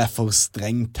 det for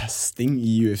streng testing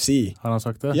i UFC. Han har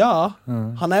sagt det? Ja,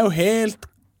 han jo helt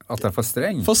at det for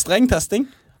streng? For streng testing.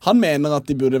 Han mener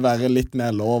at de burde være litt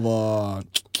mer lov og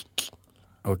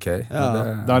Ok.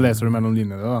 Da leser du mellom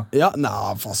linjene da? Ja,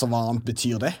 for så hva annet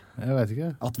betyr det? Jeg vet ikke.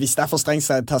 At hvis det for streng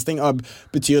testing,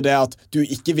 betyr det at du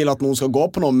ikke vil at noen skal gå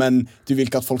på noe, men du vil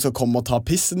ikke at folk skal komme og ta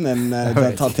pissen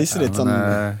ta tisset ditt sånn.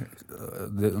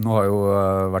 Nå har jo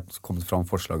kommet fram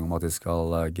forslag om at de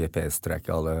skal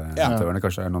GPS-trekke alle utøverne.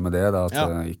 Kanskje noe med det da,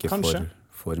 at ikke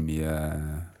for mye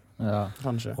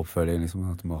Kanskje. Oppfølging, liksom,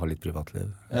 at du må ha litt privatliv.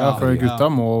 Ja, for gutta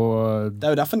må... Det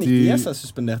er jo derfor Nick Diaz er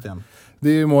suspendert igjen.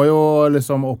 De må jo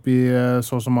liksom opp i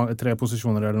så og så mange, 3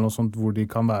 posisjoner eller noe sånt hvor de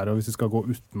kan være, og hvis de skal gå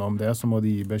utenom det, så må de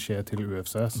gi beskjed til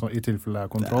UFC, så, i tilfelle det er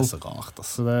kontroll. Det er så rart,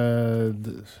 altså. Så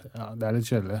det er litt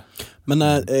kjedelig. Men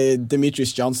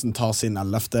Demetrius Johnson tar sin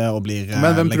 11. og blir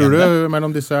Men hvem legende. tror du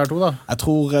mellom disse her to da? Jeg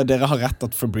tror dere har rett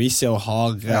at Fabricio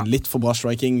har litt for bra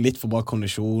striking, litt for bra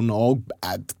kondisjon, og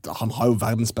han har jo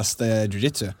verdens beste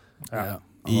jiu-jitsu.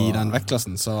 I den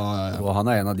vektklassen, så... Og han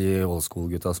er en av de old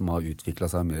school-gutta som har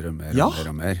utviklet seg mer og mer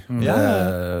og mer.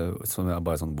 Som er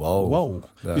bare sånn wow.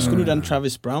 Husker du den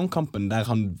Travis Brown-kampen der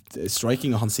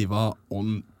strikinga hans var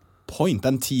on point,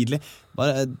 den tidlig,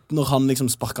 bare når han liksom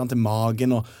sparket han til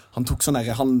magen, og han tok sånn der,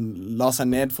 han la seg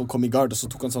ned for å komme i guard, og så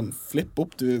tok han sånn flip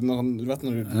opp, du vet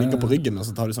når du ligger på ryggen, og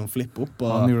så tar du sånn flip opp.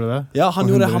 Og... Han gjorde det? Ja, han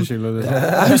gjorde det.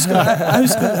 Jeg husker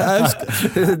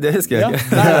det husker jeg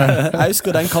ikke. Jeg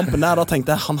husker den kampen der, da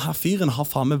tenkte jeg, han her fyren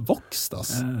har faen med vokst,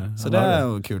 altså. Så det er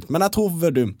jo kult. Men jeg tror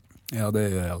Verdum. Ja, det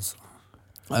gjør jeg også.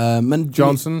 Men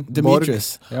Johnson,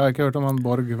 Demetrius. Borg. Jeg har ikke hørt om han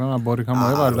Borg. Hvem er Borg? Han må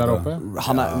jo være der oppe.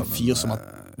 Han er en fyr som har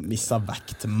mistet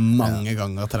vekt mange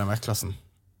ganger til den vektklassen.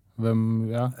 Hvem,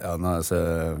 Ja, nei, altså...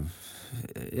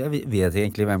 Jeg vet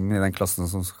egentlig hvem i den klassen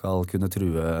som skal kunne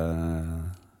true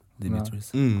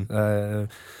Demetrius.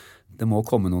 Det må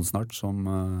komme noen snart som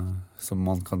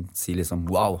man kan si liksom,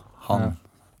 wow, han.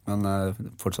 Men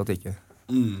fortsatt ikke.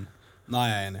 Nei,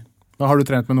 jeg er enig. Men har du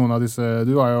trent med noen av disse?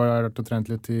 Du har jo vært og trent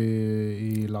litt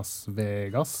i Las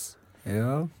Vegas.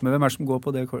 Ja, men hvem er det som går på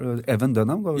det kortet? Evan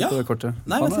Dunham går på det kortet.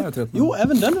 Nei,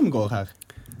 Evan Dunham går her.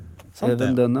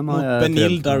 Evan Dunham har jeg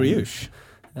Benil Dariush.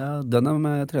 Ja, Dunham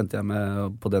trente jeg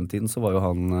med. På den tiden så var jo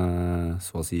han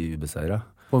så å si ubeseiret.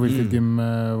 På hvilket gym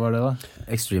var det da?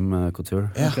 Extreme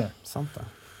Couture. Ja, sant det.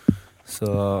 Så,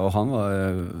 og han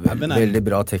var veldig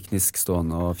bra teknisk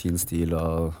stående og fin stil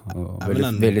og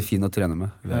veldig fin å trene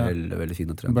med. Veldig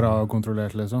fin å trene med. Bra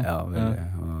kontrollert liksom. Ja, veldig.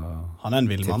 Han er en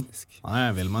villmann. Han er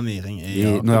en villmann i ring.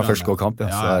 Når jeg først går kamp,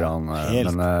 så er han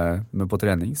men på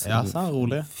trening så er han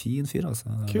rolig. Fin fyr,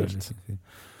 altså. Kult.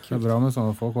 Det er bra med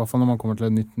sånne folk, i hvert fall når man kommer til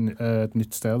et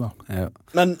nytt sted da. Ja.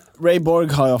 Men Ray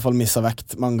Borg har i hvert fall misset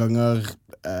vekt mange ganger.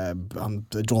 Han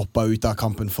droppet ut av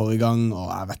kampen forrige gang, og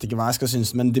jeg vet ikke hva jeg skal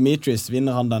synes, men Demetrius,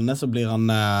 vinner han denne, så blir han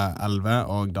 11,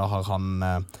 og da har han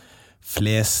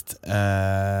flest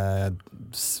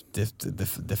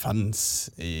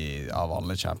defense av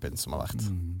alle champions som har vært.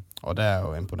 Og det er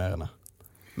jo imponerende.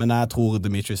 Men jeg tror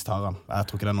Demetrius tar han. Jeg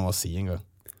tror ikke det er noe å si engang.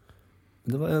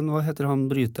 Hva heter han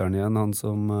bryteren igjen, han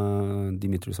som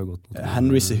Demetrius har gått mot?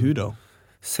 Henry Cejudo.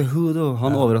 Cejudo,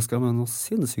 han overrasket meg noe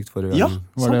sinnssykt forrige gang. Ja,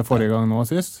 var det forrige gang nå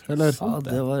sist? Eller? Ja,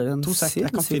 det var en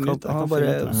sinnssyk kamp. Han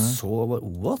bare så,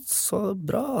 what? Så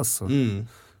bra, altså.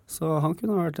 Så han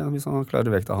kunne ha vært en hvis han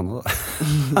klarer vekta han også,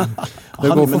 da.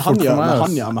 Det går for fort for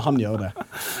meg. Men han gjør det.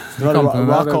 Det var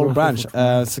Rockhold Branch.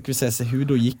 Så skal vi se,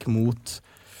 Cejudo gikk mot...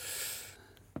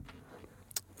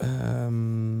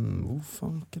 hvor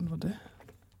fanken var det?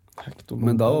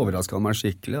 Men da overrasket han meg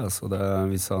skikkelig, altså.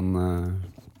 Hvis han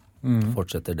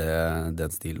fortsetter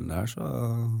den stilen der, så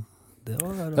det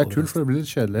er kult, for det blir litt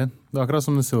kjedelig. Det er akkurat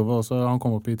som Silva også, han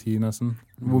kom opp i 10 nesten.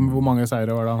 Hvor mange seire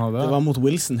var det han hadde? Det var mot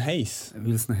Wilson Hayes.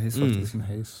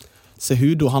 Faktisk.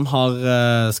 Cejudo, han har,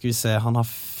 skal vi se, han har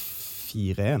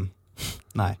 4-1.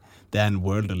 Nei, det er en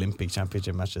World Olympic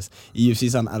Championship matches. I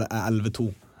UFC så er 11-2.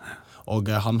 Og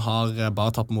han har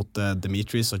bare tatt mot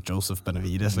Demetrius og Joseph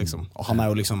Benavides, liksom. Og han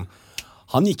er jo liksom...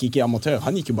 Han gikk ikke i amatør,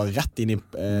 han gikk jo bare rett inn i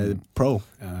pro.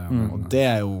 Og det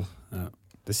er jo...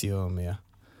 Det sier jo mye.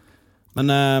 Men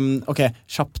ok,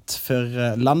 kjapt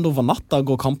før Lando Vannata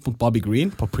går kamp mot Bobby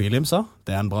Green på prelimsa.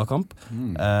 Det er en bra kamp.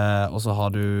 Og så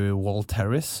har du Walt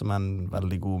Harris, som er en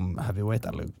veldig god heavyweight,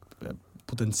 eller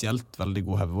potensielt veldig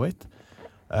god heavyweight.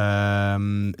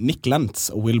 Nick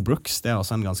Lentz og Will Brooks, det er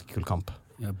også en ganske kul kamp.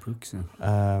 Ja, Brooks, ja.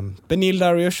 Benil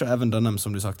Dariush og Evan Dunham,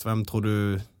 som du sagt. Hvem tror du?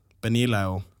 Benil er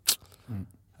jo...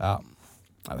 Ja,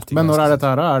 jeg vet ikke. Men når er dette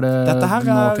her? Er det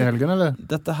nå til helgen, eller?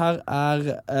 Dette her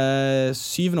er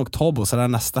 7. oktober, så det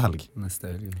er neste helg. Neste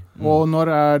helg. Og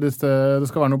når er det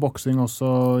skal være noe boksing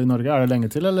også i Norge? Er det lenge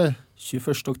til, eller?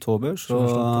 21. oktober, så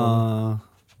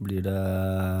blir det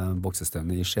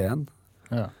boksestevne i Skien.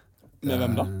 Ja. Med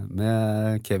hvem da?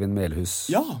 Med Kevin Melhus.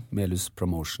 Ja. Melhus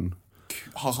Promotion.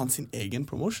 Har han sin egen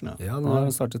promotion? Ja, han har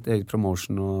startet egen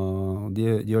promotion, og de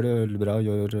gjør det veldig bra,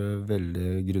 gjør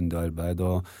veldig grundig arbeid,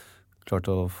 og klart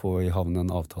å få i havn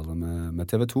en avtale med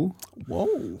TV2.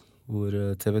 Wow! Hvor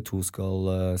TV2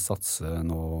 skal satse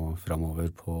nå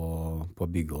fremover på å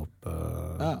bygge opp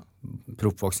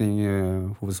proffboksing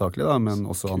hovedsakelig, da, men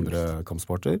også andre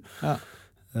kampsporter. Ja.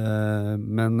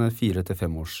 Men 4 til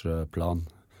 5 års plan,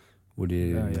 hvor de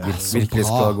virkelig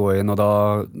skal gå inn. Og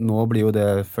nå blir jo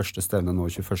det første stevnet nå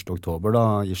 21. oktober da,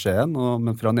 i Skien,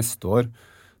 men fra neste år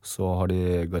så har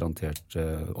de garantert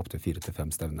opp til 4 til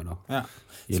 5 stevner da,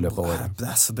 i løpet av året.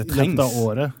 Det trengs. I løpet av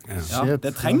året. Ja,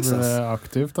 det trengs. Det er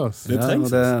aktivt, altså. Det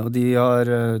trengs. Og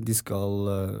de skal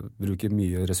bruke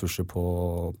mye ressurser på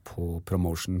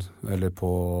promotion, eller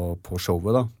på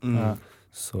showet da. Ja.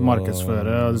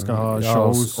 Markedsføre, og de skal ha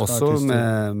shows. Også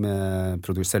med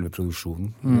selve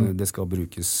produksjonen. Det skal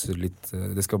brukes litt,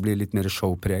 det skal bli litt mer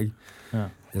showpreg. Ja.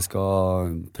 Det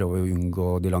skal prøve å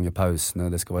unngå de lange pausene,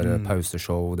 det skal være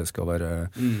pauseshow, det skal være...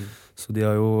 Så de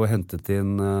har jo hentet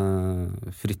inn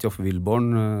Fridtjof Wilborn,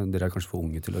 dere er kanskje for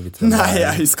unge til å vite det. Nei,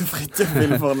 jeg husker Fridtjof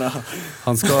Wilborn, ja.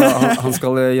 Han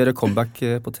skal gjøre comeback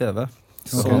på TV.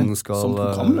 Som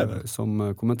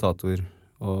kommentator,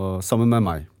 og sammen med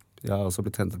meg. Jeg har også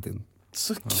blitt hentet inn.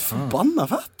 Så forbanna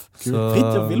fett!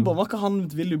 Fridtjof Wilborn, var ikke han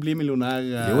Vil du bli millionær?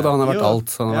 Jo da, han har vært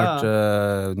alt. Han har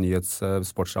vært nyhets,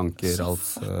 sportsanker, alt.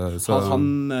 Så har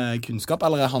han kunnskap,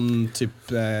 eller er han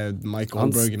typ Mike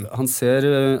Goldbergen? Han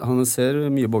ser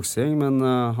mye boksing, men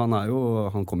han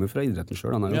kommer jo fra idretten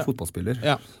selv. Han er jo fotballspiller.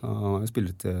 Ja. Han har jo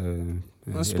spillet i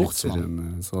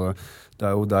sportsmann. Så det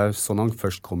er jo sånn han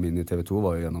først kom inn i TV 2,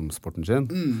 var jo gjennom sporten sin.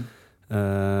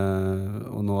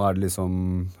 Og nå er det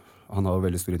liksom... Han har jo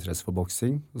veldig stor interesse for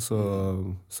boksing, og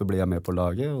så ble jeg med på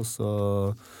laget, og så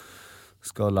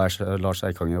skal Lars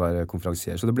Eikanger være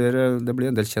konferansier. Så det blir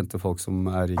en del kjente folk som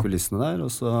er i kulissene der,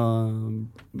 og så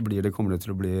kommer det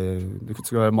til å bli... Det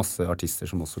skal være masse artister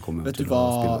som også kommer til å spille. Vet du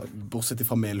hva, bortsett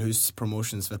fra Melhus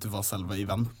Promotions, vet du hva selve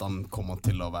eventene kommer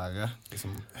til å være?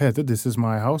 Liksom? Heter This Is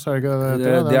My House, er det ikke det?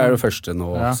 Det er det første nå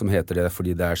som heter det,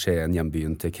 fordi det er Skien,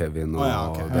 hjembyen til Kevin, og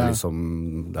det er liksom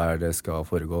der det skal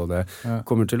foregå. Det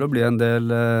kommer til å bli en del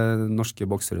norske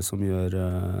boksere som gjør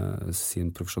sin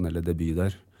profesjonelle debut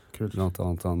der. Blant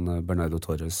annet han Bernardo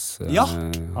Torres. Ja,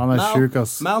 han er syk,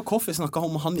 ass. Meg og Koffi snakket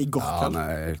om han i går kveld.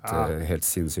 Ja, han er helt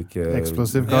sinnssyk.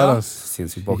 Eksplosiv kar, ass.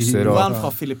 Sinnssyk bokser. Var han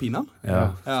fra Filippinene? Ja.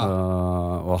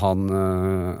 Og han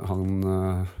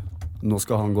nå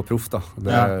skal han gå proff da.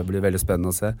 Det blir veldig spennende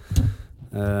å se.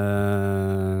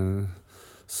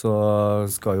 Så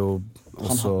skal jo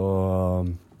også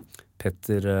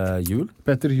Petter Hjul.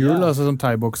 Petter Hjul, altså som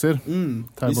thai-bokser.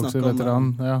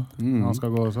 Thai-bokser-veteran, han skal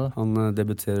gå også. Han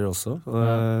debuterer også.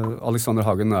 Alexander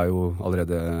Hagen er jo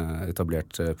allerede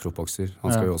etablert proffbokser. Han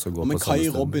skal jo også gå på samme stevne.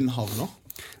 Men Kai Robin Havner?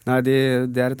 Nei,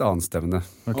 det er et annet stevne.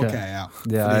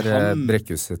 Det er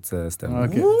Brekkhus sitt stevne.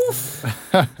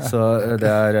 Så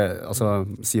det er, altså,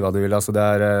 si hva du vil, altså det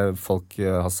er, folk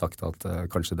har sagt at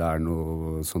kanskje det er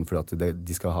noe sånn fordi at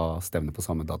de skal ha stevne på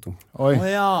samme dato. Oi.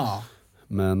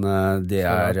 Men det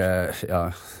er,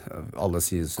 alle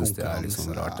synes det er litt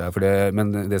sånn rart.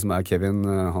 Men det som er Kevin,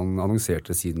 han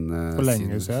annonserte siden... For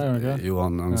lenge siden, ikke? Jo,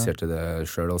 han annonserte det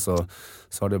selv, og så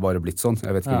har det bare blitt sånn.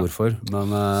 Jeg vet ikke hvorfor, men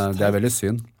det er veldig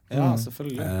synd. Ja,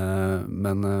 selvfølgelig.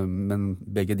 Men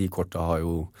begge de kortene har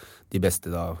jo de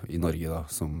beste da, i Norge da,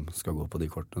 som skal gå på de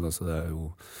kortene, da, så det er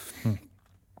jo...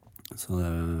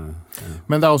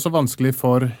 Men det er også vanskelig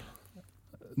for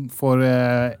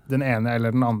den ene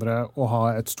eller den andre å ha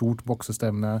et stort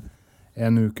boksestevne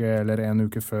en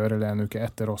uke før eller en uke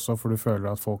etter også, for du føler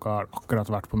at folk har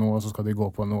akkurat vært på noe, og så skal de gå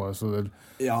på noe, så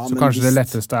kanskje det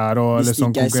letteste er å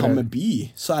liksom konkurrere. Hvis det ikke er i samme by,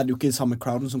 så er det jo ikke samme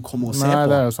crowden som kommer og ser på.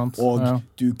 Det er jo sant. Og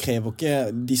du krever ikke,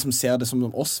 de som ser det som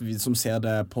oss, vi som ser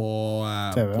det på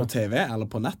TV eller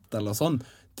på nett eller sånn,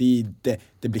 det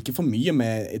blir ikke for mye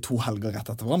med 2 helger rett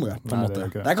etter hverandre, på en måte.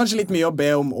 Det er kanskje litt mye å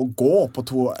be om å gå på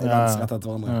 2 events rett etter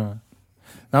hverandre.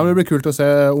 Men det blir kult å se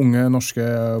unge norske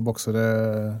boksere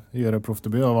gjøre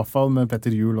proffdebut, og i hvert fall med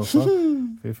Petter Hjul også.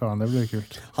 Fy faen, det blir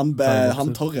kult.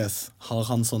 Han Torres har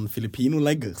han sånn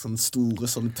Filipino-legger, sånn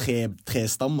store sånn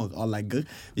tre-stammer av legger.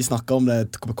 Vi snakket om det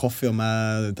på Koffi, og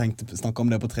jeg snakket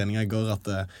om det på trening i går, at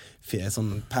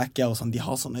sånn Pacquiao og sånn, de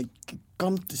har sånne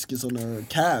gigantiske sånne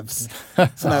calves.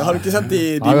 Sånne, har du ikke sett de...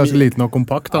 Han er ganske liten og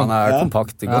kompakt, da. Han er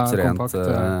kompakt, godt trent.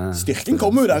 Styrken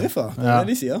kommer jo derifra, det er det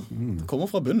de sier. Det kommer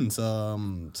fra bunnen,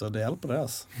 så det hjelper det,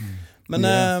 altså. Men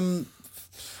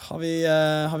har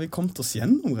vi kommet oss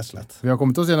gjennom, rett og slett? Vi har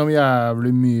kommet oss gjennom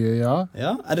jævlig mye, ja.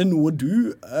 Er det noe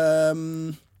du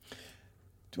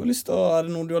har lyst til å... Er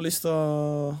det noe du har lyst til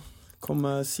å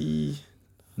komme og si?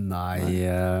 Nei,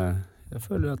 jeg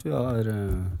føler at vi har...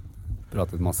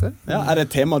 pratet masse. Er det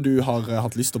et tema du har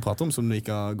hatt lyst til å prate om som du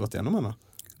ikke har gått gjennom ennå?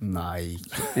 Nei,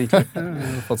 egentlig. Jeg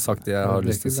har fått sagt det jeg har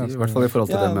lyst til å si. I hvert fall i forhold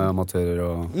til det med amatører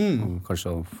og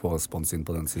kanskje å få spons inn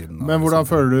på den siden. Men hvordan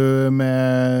føler du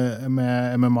med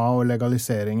MMA og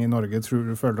legalisering i Norge?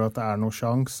 Føler du at det er noe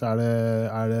sjans? Er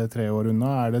det 3 år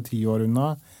unna? Er det 10 år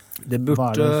unna? Det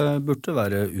burde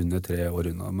være under 3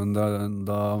 år unna, men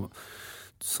da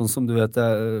sånn som du vet,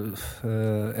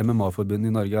 MMA-forbundet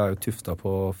i Norge er jo tufta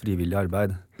på frivillig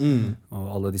arbeid.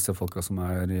 Og alle disse folka som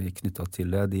er knyttet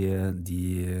til det,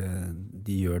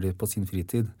 de gjør det på sin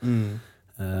fritid.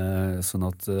 Sånn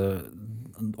at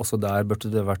også der burde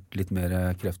det vært litt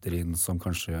mer krefter inn som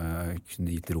kanskje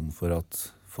kunne gitt rom for at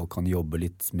folk kan jobbe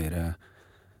litt mer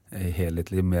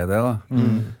helhetlig med det da.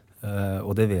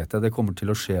 Og det vet jeg, det kommer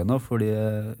til å skje nå, fordi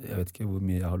jeg vet ikke hvor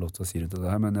mye jeg har lov til å si rundt det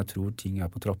her, men jeg tror ting er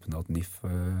på trappene at NIF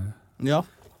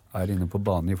er inne på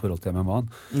banen i forhold til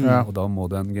MMA-en. Og da må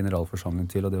det en generalforsamling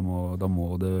til, og da må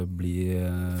det bli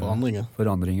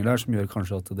forandringer der, som gjør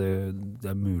kanskje at det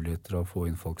er muligheter å få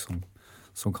inn folk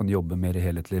som kan jobbe mer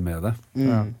helhetlig med det.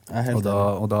 Og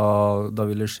da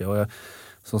vil det skje, og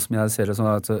sånn som jeg ser det, sånn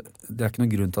at det er ikke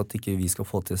noen grunn til at ikke vi skal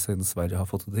få til siden Sverige har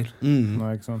fått det til.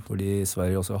 Nei, ikke sant. Fordi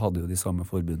Sverige også hadde jo de samme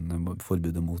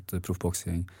forbudet mot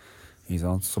proffboksing.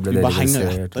 Så ble det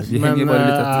legalisert. Men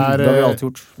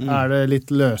er det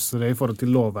litt løsere i forhold til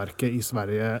lovverket i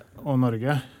Sverige og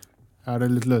Norge? Er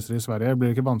det litt løsere i Sverige? Blir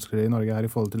det ikke vanskeligere i Norge her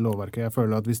i forhold til lovverket? Jeg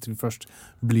føler at hvis det først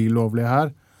blir lovlig her,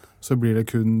 så blir det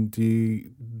kun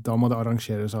da må det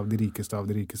arrangeres av de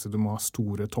rikeste. Du må ha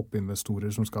store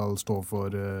toppinvestorer som skal stå for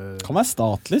Kan være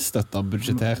statlig støtta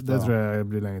budsjettert. Det tror jeg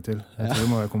blir lenge til. Jeg tror det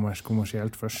må være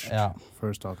kommersielt først,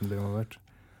 før staten blir involvert.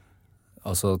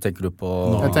 Altså, tenker du på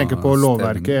Jeg tenker på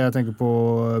lovverket, jeg tenker på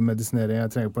medisinering,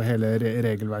 jeg tenker på hele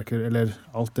regelverket, eller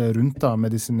alt det rundt da,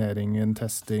 medisineringen,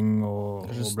 testing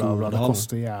og bla bla. Det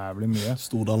koster jævlig mye.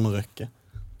 Stordalen og Røkke.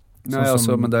 Nei,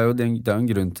 altså, men det er jo en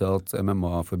grunn til at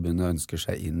MMA-forbundet ønsker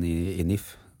seg inn i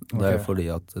NIF. Det er jo fordi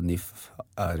at NIF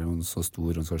er jo en så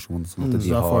stor organisasjon som at de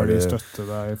har de støtte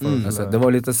deg det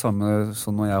var litt det samme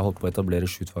som når jeg holdt på å etablere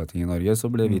shootfighting i Norge, så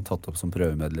ble vi tatt opp som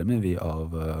prøvemedlemmer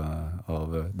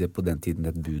av det på den tiden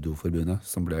et Budo-forbundet,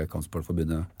 som ble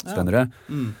kampsportforbundet senere.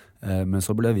 Men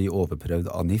så ble vi overprøvd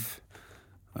av NIF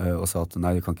og sa at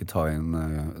nei, vi kan ikke ta inn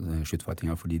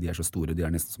shootfightinga fordi de er så store, de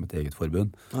er nesten som et eget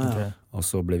forbund. Og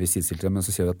så ble vi sidestilt, men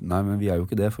så sier vi at nei, men vi er jo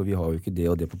ikke det, for vi har jo ikke det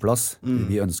og det på plass.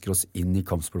 Vi ønsker oss inn i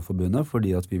kampsportforbundet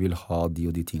fordi at vi vil ha de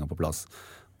og de tinga på plass.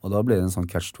 Og da ble det en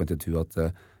sånn catch-22 at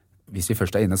hvis vi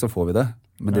først er inne, så får vi det,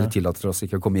 men dere tillater oss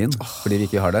ikke å komme inn fordi vi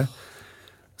ikke har det.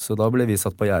 Så da ble vi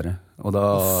satt på gjerdet.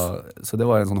 Så det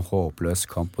var en sånn håpløs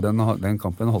kamp, og den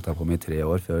kampen holdt jeg på med i 3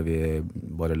 år før vi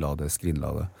bare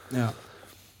skrinla det.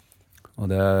 Og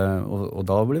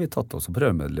da ble vi tatt også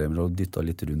prøvemedlemmer og dyttet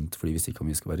litt rundt, fordi hvis ikke om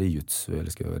vi skal være jutsu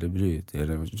eller skal være bryter,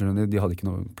 de hadde ikke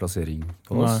noen plassering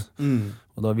på oss.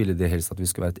 Og da ville de helst at vi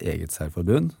skulle være et eget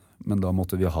særforbund, men da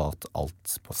måtte vi ha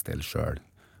alt på stell selv.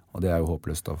 Og det er jo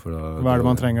håpløst da. Hva er det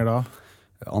man trenger da?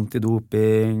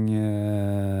 Antidoping,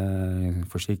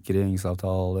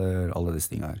 forsikringsavtaler, alle disse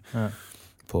tingene her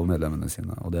på medlemmene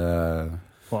sine. Og det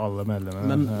på alle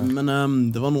medlemmene. Men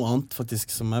det var noe annet faktisk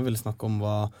som jeg ville snakke om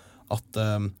var at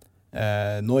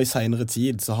nå i senere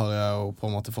tid så har jeg jo på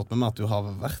en måte fått med meg at det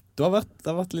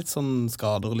har vært litt sånn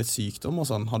skader og litt sykdom og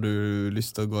sånn. Har du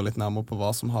lyst til å gå litt nærmere på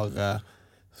hva som har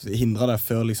hindret deg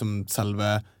før liksom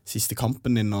selve siste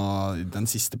kampen din og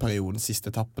den siste perioden, siste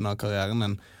etappen av karrieren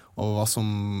din? Og var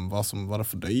det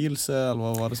fordøyelse, eller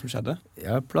hva var det som skjedde?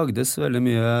 Jeg plagdes veldig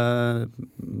mye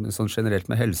sånn generelt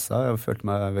med helsa. Jeg følte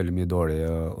meg veldig mye dårlig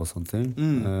og sånne ting.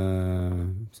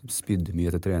 Spydde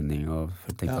mye etter trening og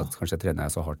tenkte at kanskje jeg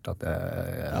trener så hardt at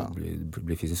jeg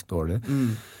blir fysisk dårlig.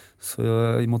 Så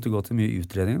jeg måtte gå til mye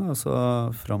utredning da, så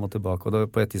fram og tilbake. Og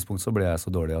på et tidspunkt så ble jeg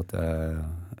så dårlig at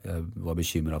jeg var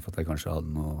bekymret for at jeg kanskje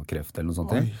hadde noe kreft eller noe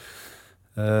sånt ting.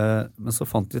 Men så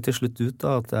fant vi til slutt ut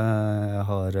da, at jeg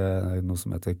har noe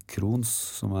som heter Crohns,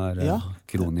 som er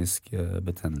kronisk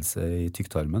betennelse i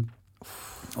tykktarmen.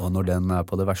 Og når den er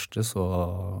på det verste, så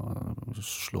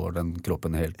slår den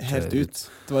kroppen helt ut.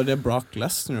 Det var det Brock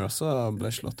Lesnar også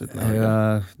ble slått ut med.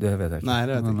 Det vet jeg ikke. Nei,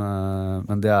 det vet jeg.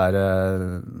 Men det er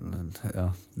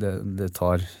det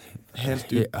tar helt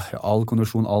ut. All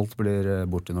kondisjon, alt blir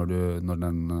borte når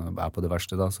den er på det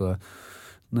verste da, så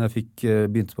når jeg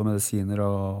begynte på medisiner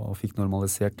og fikk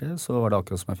normalisert det, så var det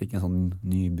akkurat som jeg fikk en sånn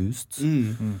ny boost.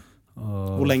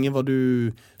 Hvor lenge var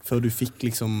du før du fikk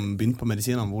liksom begynt på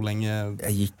medisiner? Hvor lenge?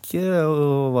 Jeg gikk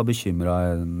og var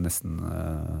bekymret nesten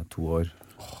 2 år.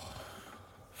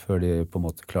 Før de på en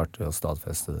måte klarte å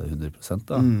stadfeste det 100%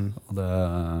 da.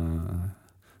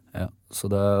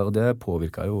 Og det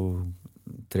påvirket jo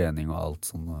trening og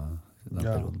alt sånn den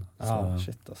perioden.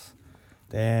 Shit, ass.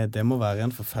 Det må være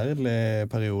en forferdelig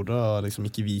periode å liksom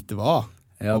ikke vite hva.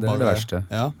 Ja, det er det verste.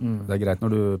 Ja. Det er greit når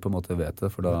du på en måte vet det,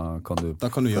 for da kan du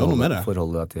gjøre noe med det.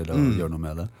 Forholde deg til å gjøre noe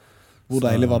med det. Hvor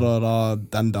deilig var det da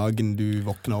den dagen du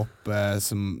våkna opp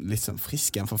som litt sånn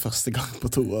frisk igjen for første gang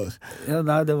på 2 år? Ja,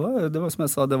 nei, det var som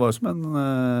jeg sa, det var som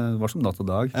natt og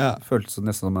dag. Ja. Føltes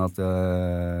nesten som at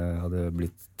jeg hadde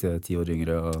blitt 10 år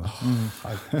yngre.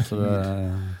 Så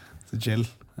chill.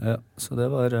 Ja, så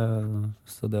det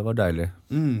var deilig.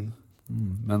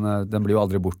 Men den blir jo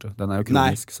aldri borte. Den er jo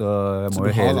kronisk, så jeg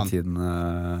må jo hele tiden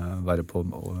være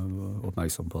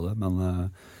oppmerksom på det.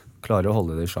 Men klarer å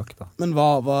holde det i sjakk, da. Men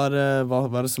hva er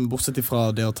det som, bortsett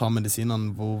fra det å ta medisinene,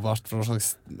 hva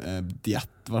slags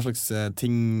diett, hva slags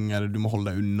ting er det du må holde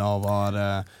deg unna, og hva er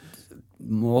det?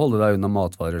 Du må holde deg unna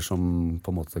matvarer som på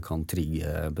en måte kan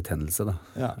trigge betennelse, da.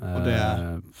 Ja, og det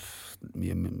er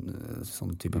mye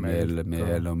sånn type mel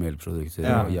og melprodukter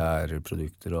og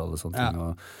gjærprodukter og alle sånne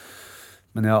ting.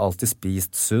 Men jeg har alltid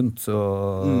spist sunt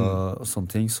og sånne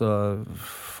ting, så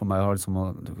for meg har det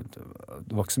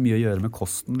var ikke så mye å gjøre med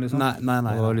kosten, liksom. Nei.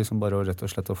 Det var liksom bare rett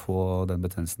og slett å få den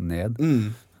betennelsen ned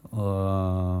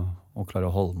og klare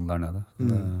å holde den der nede.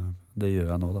 Det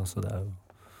gjør jeg nå, da, så det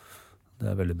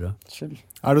er veldig bra. Chill.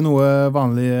 Er det noe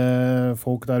vanlige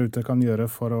folk der ute kan gjøre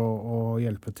for å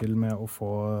hjelpe til med å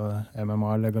få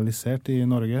MMA legalisert i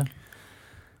Norge?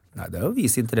 Nei, det er å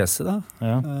vise interesse, da.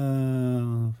 Ja.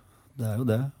 Det er jo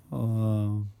det.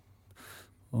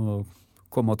 Og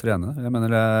komme og trene. Jeg mener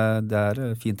det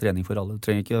er fin trening for alle. Du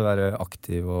trenger ikke å være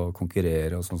aktiv og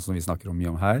konkurrere og sånn som vi snakker mye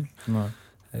om her. Nei.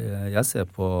 Jeg ser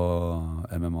på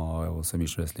MMA og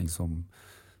submission wrestling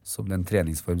som den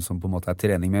treningsform som på en måte er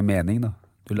trening med mening, da.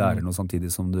 Du lærer noe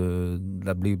samtidig som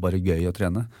det blir bare gøy å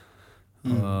trene.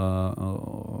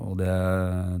 Og det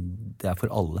er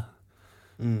for alle.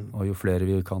 Og jo flere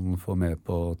vi kan få med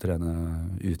på å trene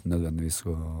uten nødvendigvis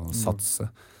å satse,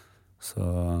 så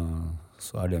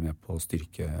er det med på å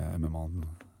styrke MMA-en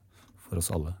for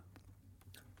oss alle.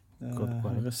 Det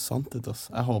er sant ut, ass.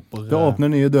 Jeg håper det åpner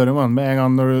nye dører, man. Med en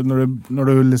gang når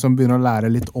du liksom begynner å lære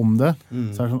litt om det,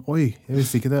 så er det sånn, oi, jeg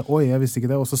visste ikke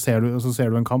det, og så ser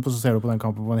du en kamp, og så ser du på den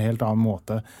kampen på en helt annen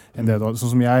måte enn det du hadde.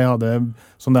 Sånn som jeg hadde,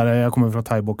 jeg kommer fra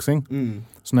thai-boksing,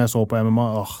 så når jeg så på MMA,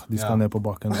 de skal ned på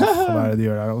bakken, hva er det de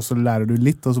gjør der? Og så lærer du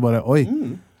litt, og så bare, oi,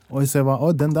 se hva,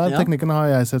 den der teknikken har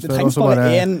jeg sett før. Det trengs bare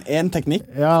en teknikk,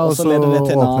 og så leder det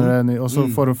til en annen. Og så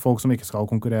for folk som ikke skal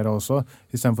konkurrere også,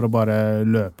 i stedet for å bare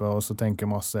løpe og så tenke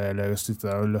masse, eller sitte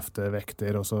der og løfte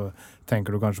vekter, og så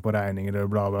tenker du kanskje på regninger, eller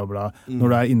bla, bla, bla. Når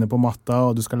du er inne på matta,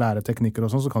 og du skal lære teknikker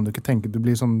og sånn, så kan du ikke tenke, du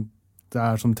blir sånn, det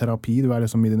er som terapi, du er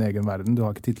liksom i din egen verden, du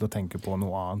har ikke tid til å tenke på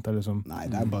noe annet, det er liksom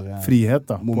det er bare frihet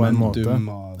da, på en måte.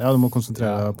 Ja, du må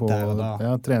konsentrere deg på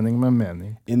trening med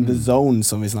mening. In the zone,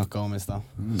 som vi snakket om i sted.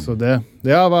 Så det.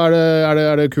 Ja,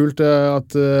 er det kult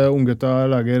at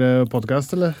unggutta lager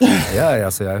podcast, eller? Ja,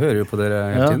 altså, jeg hører jo på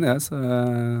dere hele tiden, jeg. Så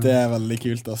det er veldig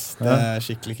kult, ass. Det er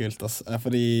skikkelig kult, ass.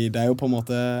 Fordi det er jo på en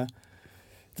måte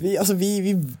Nå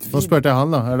spurte jeg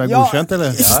han da, er det godkjent,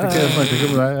 eller?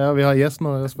 Ja, vi har gjest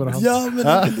nå, jeg spør han. Ja, men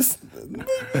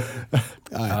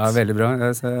ja, veldig bra.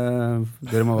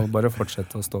 Dere må bare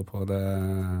fortsette å stå på det.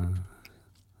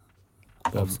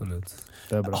 Absolutt.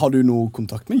 Det er bra. Har du noe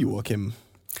kontakt med Joakim?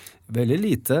 Veldig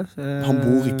lite. Han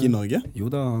bor ikke i Norge? Jo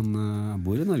da, han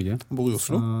bor i Norge. Han bor i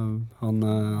Oslo? Han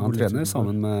trener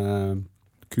sammen med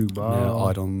Cuba, med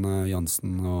Aron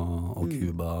Jansen og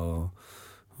Cuba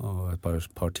og et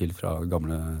par til fra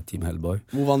gamle Team Hellboy.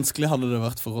 Hvor vanskelig hadde det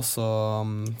vært for oss å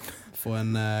få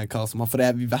en kar som har... For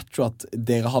vi vet jo at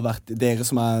dere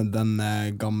som er den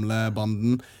gamle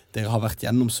banden, dere har vært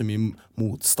gjennom så mye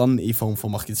motstand i form for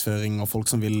markedsføring, og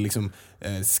folk som vil liksom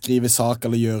skrive sak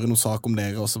eller gjøre noe sak om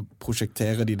dere, og så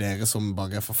prosjekterer de dere som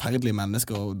bare forferdelige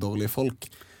mennesker og dårlige folk.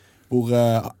 Hvor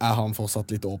er han fortsatt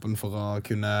litt åpen for å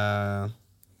kunne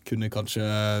kanskje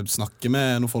snakke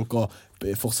med noen folk og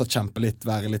fortsatt kjempe litt,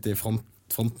 være litt i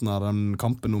fronten av den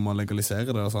kampen om å legalisere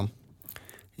det og sånn?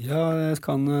 Ja, jeg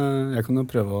kan jo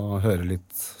prøve å høre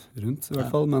litt rundt i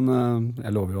hvert fall, men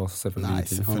jeg lover jo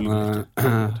selvfølgelig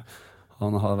ingenting.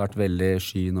 Han har vært veldig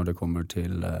sky når det kommer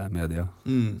til media.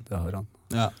 Det har han.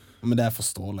 Ja, men det er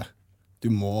forståelig. Du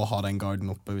må ha den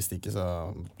guiden oppe, hvis ikke så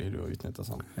blir du jo utnyttet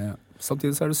sånn. Ja.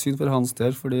 Samtidig så er det synd for hans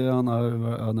del, fordi han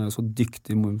er jo så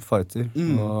dyktig fighter,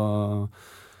 og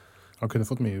Han kunne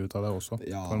fått mye ut av det også,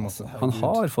 på en måte. Han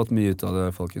har fått mye ut av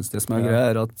det, folkens. Det som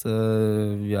greia at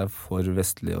vi for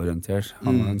vestlig orientert.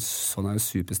 Han er en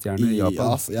superstjerne i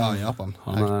Japan. Japan.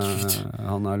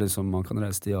 Han liksom, man kan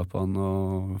reise til Japan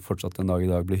og fortsatt en dag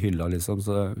i dag bli hylla, liksom.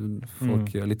 Så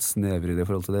folk litt snevre i det i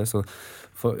forhold til det. Så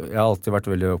jeg har alltid vært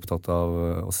veldig opptatt av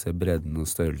å se bredden og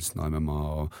størrelsen av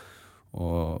MMA,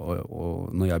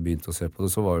 og når jeg begynte å se på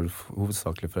det, så var det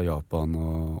hovedsakelig fra Japan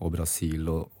og Brasil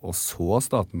og så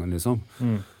statene, liksom.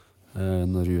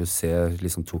 Når UFC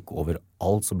liksom tok over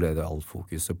alt, så ble det alt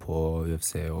fokuset på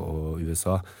UFC og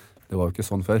USA. Det var jo ikke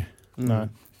sånn før.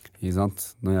 Nei. Ikke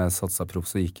sant? Når jeg satset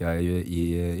proff, så gikk jeg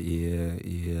i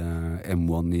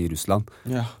M1 i Russland,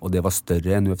 og det var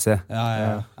større enn UFC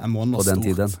M1 på den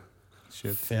tiden.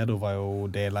 Fedor var jo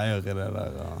deleier i det der.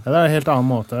 Det en helt annen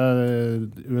måte.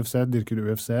 UFC dyrker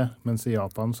UFC, mens i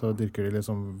Japan så dyrker de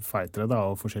liksom fightere da,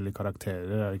 og forskjellige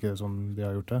karakterer. Det ikke det sånn de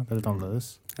har gjort det? Det litt annerledes.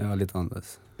 Ja, litt annerledes.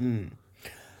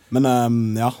 Men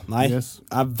jeg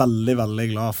veldig, veldig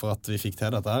glad for at vi fikk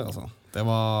til dette her, altså. Det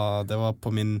var på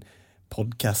min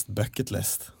podcast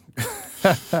bucketlist.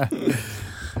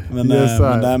 Men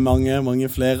det mange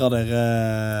flere av dere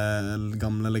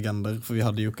gamle legender, for vi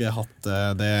hadde jo ikke hatt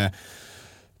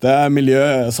det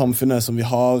miljøet, samfunnet som vi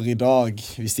har i dag,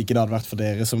 hvis ikke det hadde vært for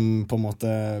dere som på en måte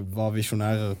var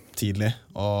visjonærer tidlig,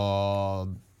 og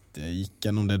det gikk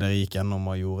gjennom det dere gikk gjennom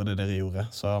og gjorde det dere gjorde.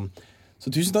 Så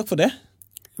tusen takk for det.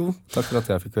 Jo, takk for at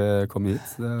jeg fikk komme hit.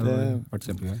 Det har vært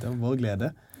kjempegøy. Det var vår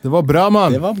glede. Det var bra,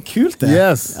 mann! Det var kult, det.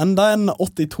 Yes. Enda en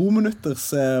 82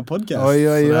 minutters podcast. Oi.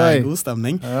 Så det god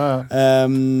stemning. Ja.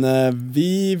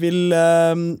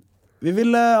 Vi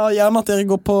vil gjerne at dere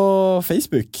går på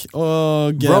Facebook.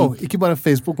 Og, bro, ikke bare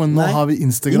Facebook, men nå har vi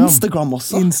Instagram. Instagram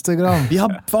også. Instagram. Vi har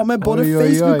vært med både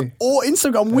Facebook og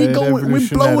Instagram. We're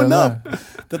blowing up.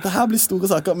 Dette her blir store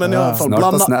saker, men snart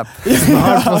på Snap.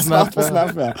 Snart på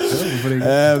Snap,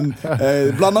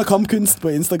 Blanda kampkunst på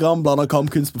Instagram, Blanda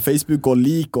kampkunst på Facebook, og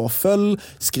lik og følg.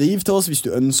 Skriv til oss hvis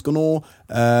du ønsker noe.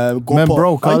 Gå på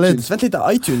iTunes. Vent litt,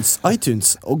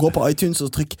 iTunes. Og gå på iTunes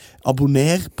og trykk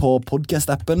abonner på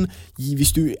podcast-appen.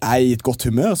 Hvis du i et godt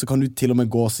humør, så kan du til og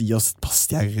med gå og gi oss et par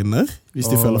stjerner,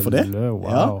 hvis du føler for det.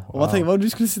 Wow. Og hva tenker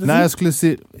du skulle si? Nei, jeg skulle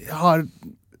si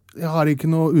jeg har ikke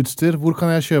noe utstyr. Hvor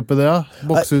kan jeg kjøpe det?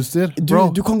 Bokseutstyr?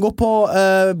 Du kan gå på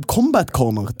Combat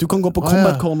Corner. Du kan gå på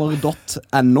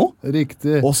combatcorner.no.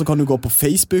 Riktig. Og så kan du gå på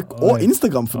Facebook og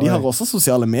Instagram, for de har også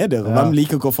sosiale medier. Og hvem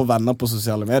liker å få venner på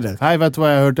sosiale medier? Hei, vet du hva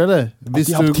jeg har hørt, eller? At de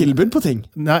har tilbud på ting?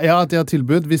 Nei, ja, at de har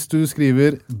tilbud. Hvis du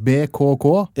skriver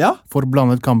BKK for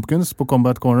blandet kampkunst på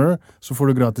Combat Corner, så får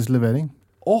du gratis levering.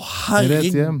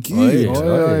 Herregud! Oi.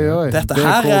 Dette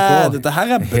her er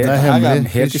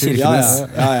helt til Kirkenes.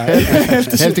 Helt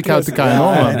til Kautokeino.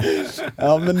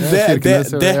 Ja, men det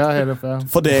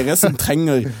for dere som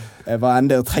trenger hva enn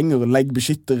dere trenger,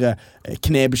 leggbeskyttere,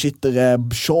 knebeskyttere,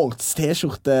 shorts,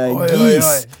 t-skjorte,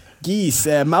 gis,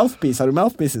 mouthpiece. Har du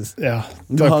mouthpieces? Ja,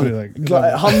 takk for i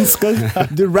dag. Handsker,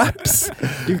 du wraps.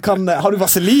 Har du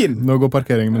vaselin? Nå går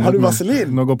parkeringen min. Har du vaselin?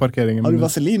 Nå går parkeringen min. Har du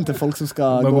vaselin til folk som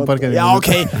skal gå? Ja,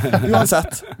 ok.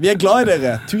 Uansett. Vi er glad i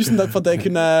dere. Tusen takk for at dere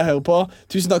kunne høre på.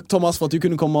 Tusen takk, Thomas, for at du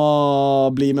kunne komme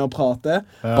og bli med og prate.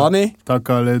 Bani. Takk,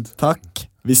 Khalid. Takk.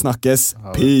 Vi snakkes.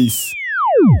 Peace.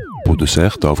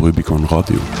 Produsert av Rubicon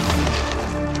Radio.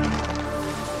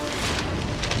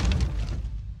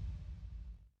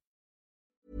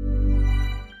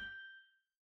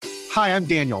 Hi, I'm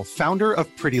Daniel, founder of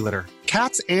Pretty Litter.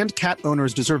 Cats and cat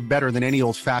owners deserve better than any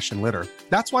old-fashioned litter.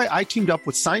 That's why I teamed up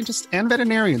with scientists and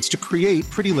veterinarians to create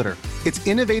Pretty Litter. Its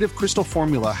innovative crystal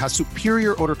formula has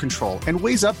superior odor control and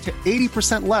weighs up to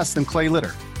 80% less than clay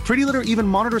litter. Pretty Litter even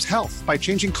monitors health by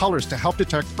changing colors to help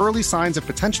detect early signs of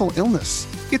potential illness.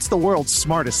 It's the world's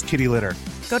smartest kitty litter.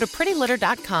 Go to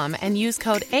prettylitter.com and use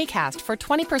code ACAST for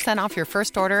 20% off your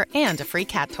first order and a free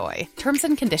cat toy. Terms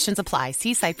and conditions apply.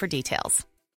 See site for details.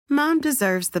 Mom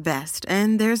deserves the best,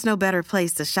 and there's no better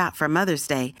place to shop for Mother's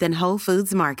Day than Whole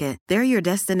Foods Market. They're your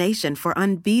destination for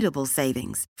unbeatable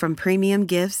savings, from premium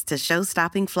gifts to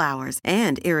show-stopping flowers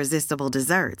and irresistible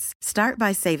desserts. Start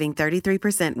by saving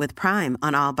 33% with Prime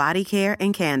on all body care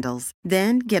and candles.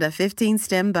 Then get a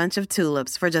 15-stem bunch of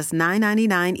tulips for just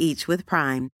 $9.99 each with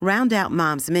Prime. Round out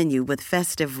Mom's menu with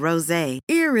festive rosé,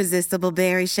 irresistible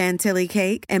berry chantilly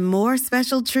cake, and more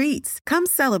special treats. Come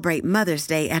celebrate Mother's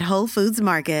Day at Whole Foods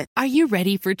Market. Are you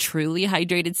ready for truly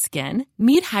hydrated skin?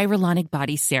 Meet Hyaluronic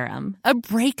Body Serum, a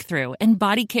breakthrough in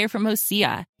body care from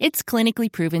Osea. It's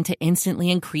clinically proven to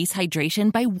instantly increase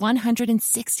hydration by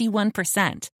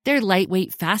 161%. Their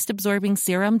lightweight, fast-absorbing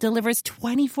serum delivers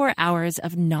 24 hours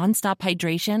of nonstop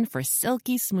hydration for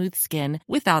silky smooth skin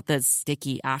without the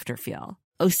sticky afterfeel.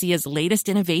 Osea's latest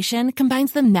innovation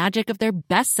combines the magic of their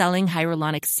best-selling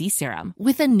hyaluronic sea serum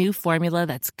with a new formula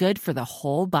that's good for the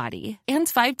whole body and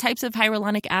 5 types of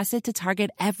hyaluronic acid to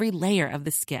target every layer of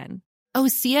the skin.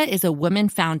 Osea is a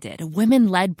women-founded,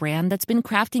 women-led brand that's been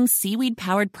crafting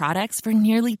seaweed-powered products for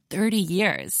nearly 30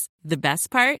 years. The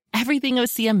best part? Everything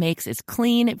Osea makes is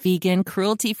clean, vegan,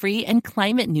 cruelty-free, and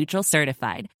climate-neutral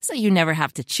certified, so you never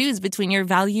have to choose between your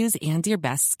values and your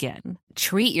best skin.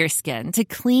 Treat your skin to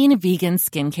clean, vegan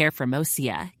skincare from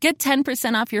Osea. Get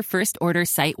 10% off your first order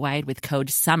site-wide with code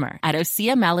SUMMER at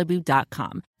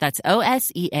OseaMalibu.com. That's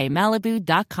OSEA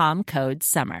Malibu.com, code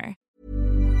SUMMER.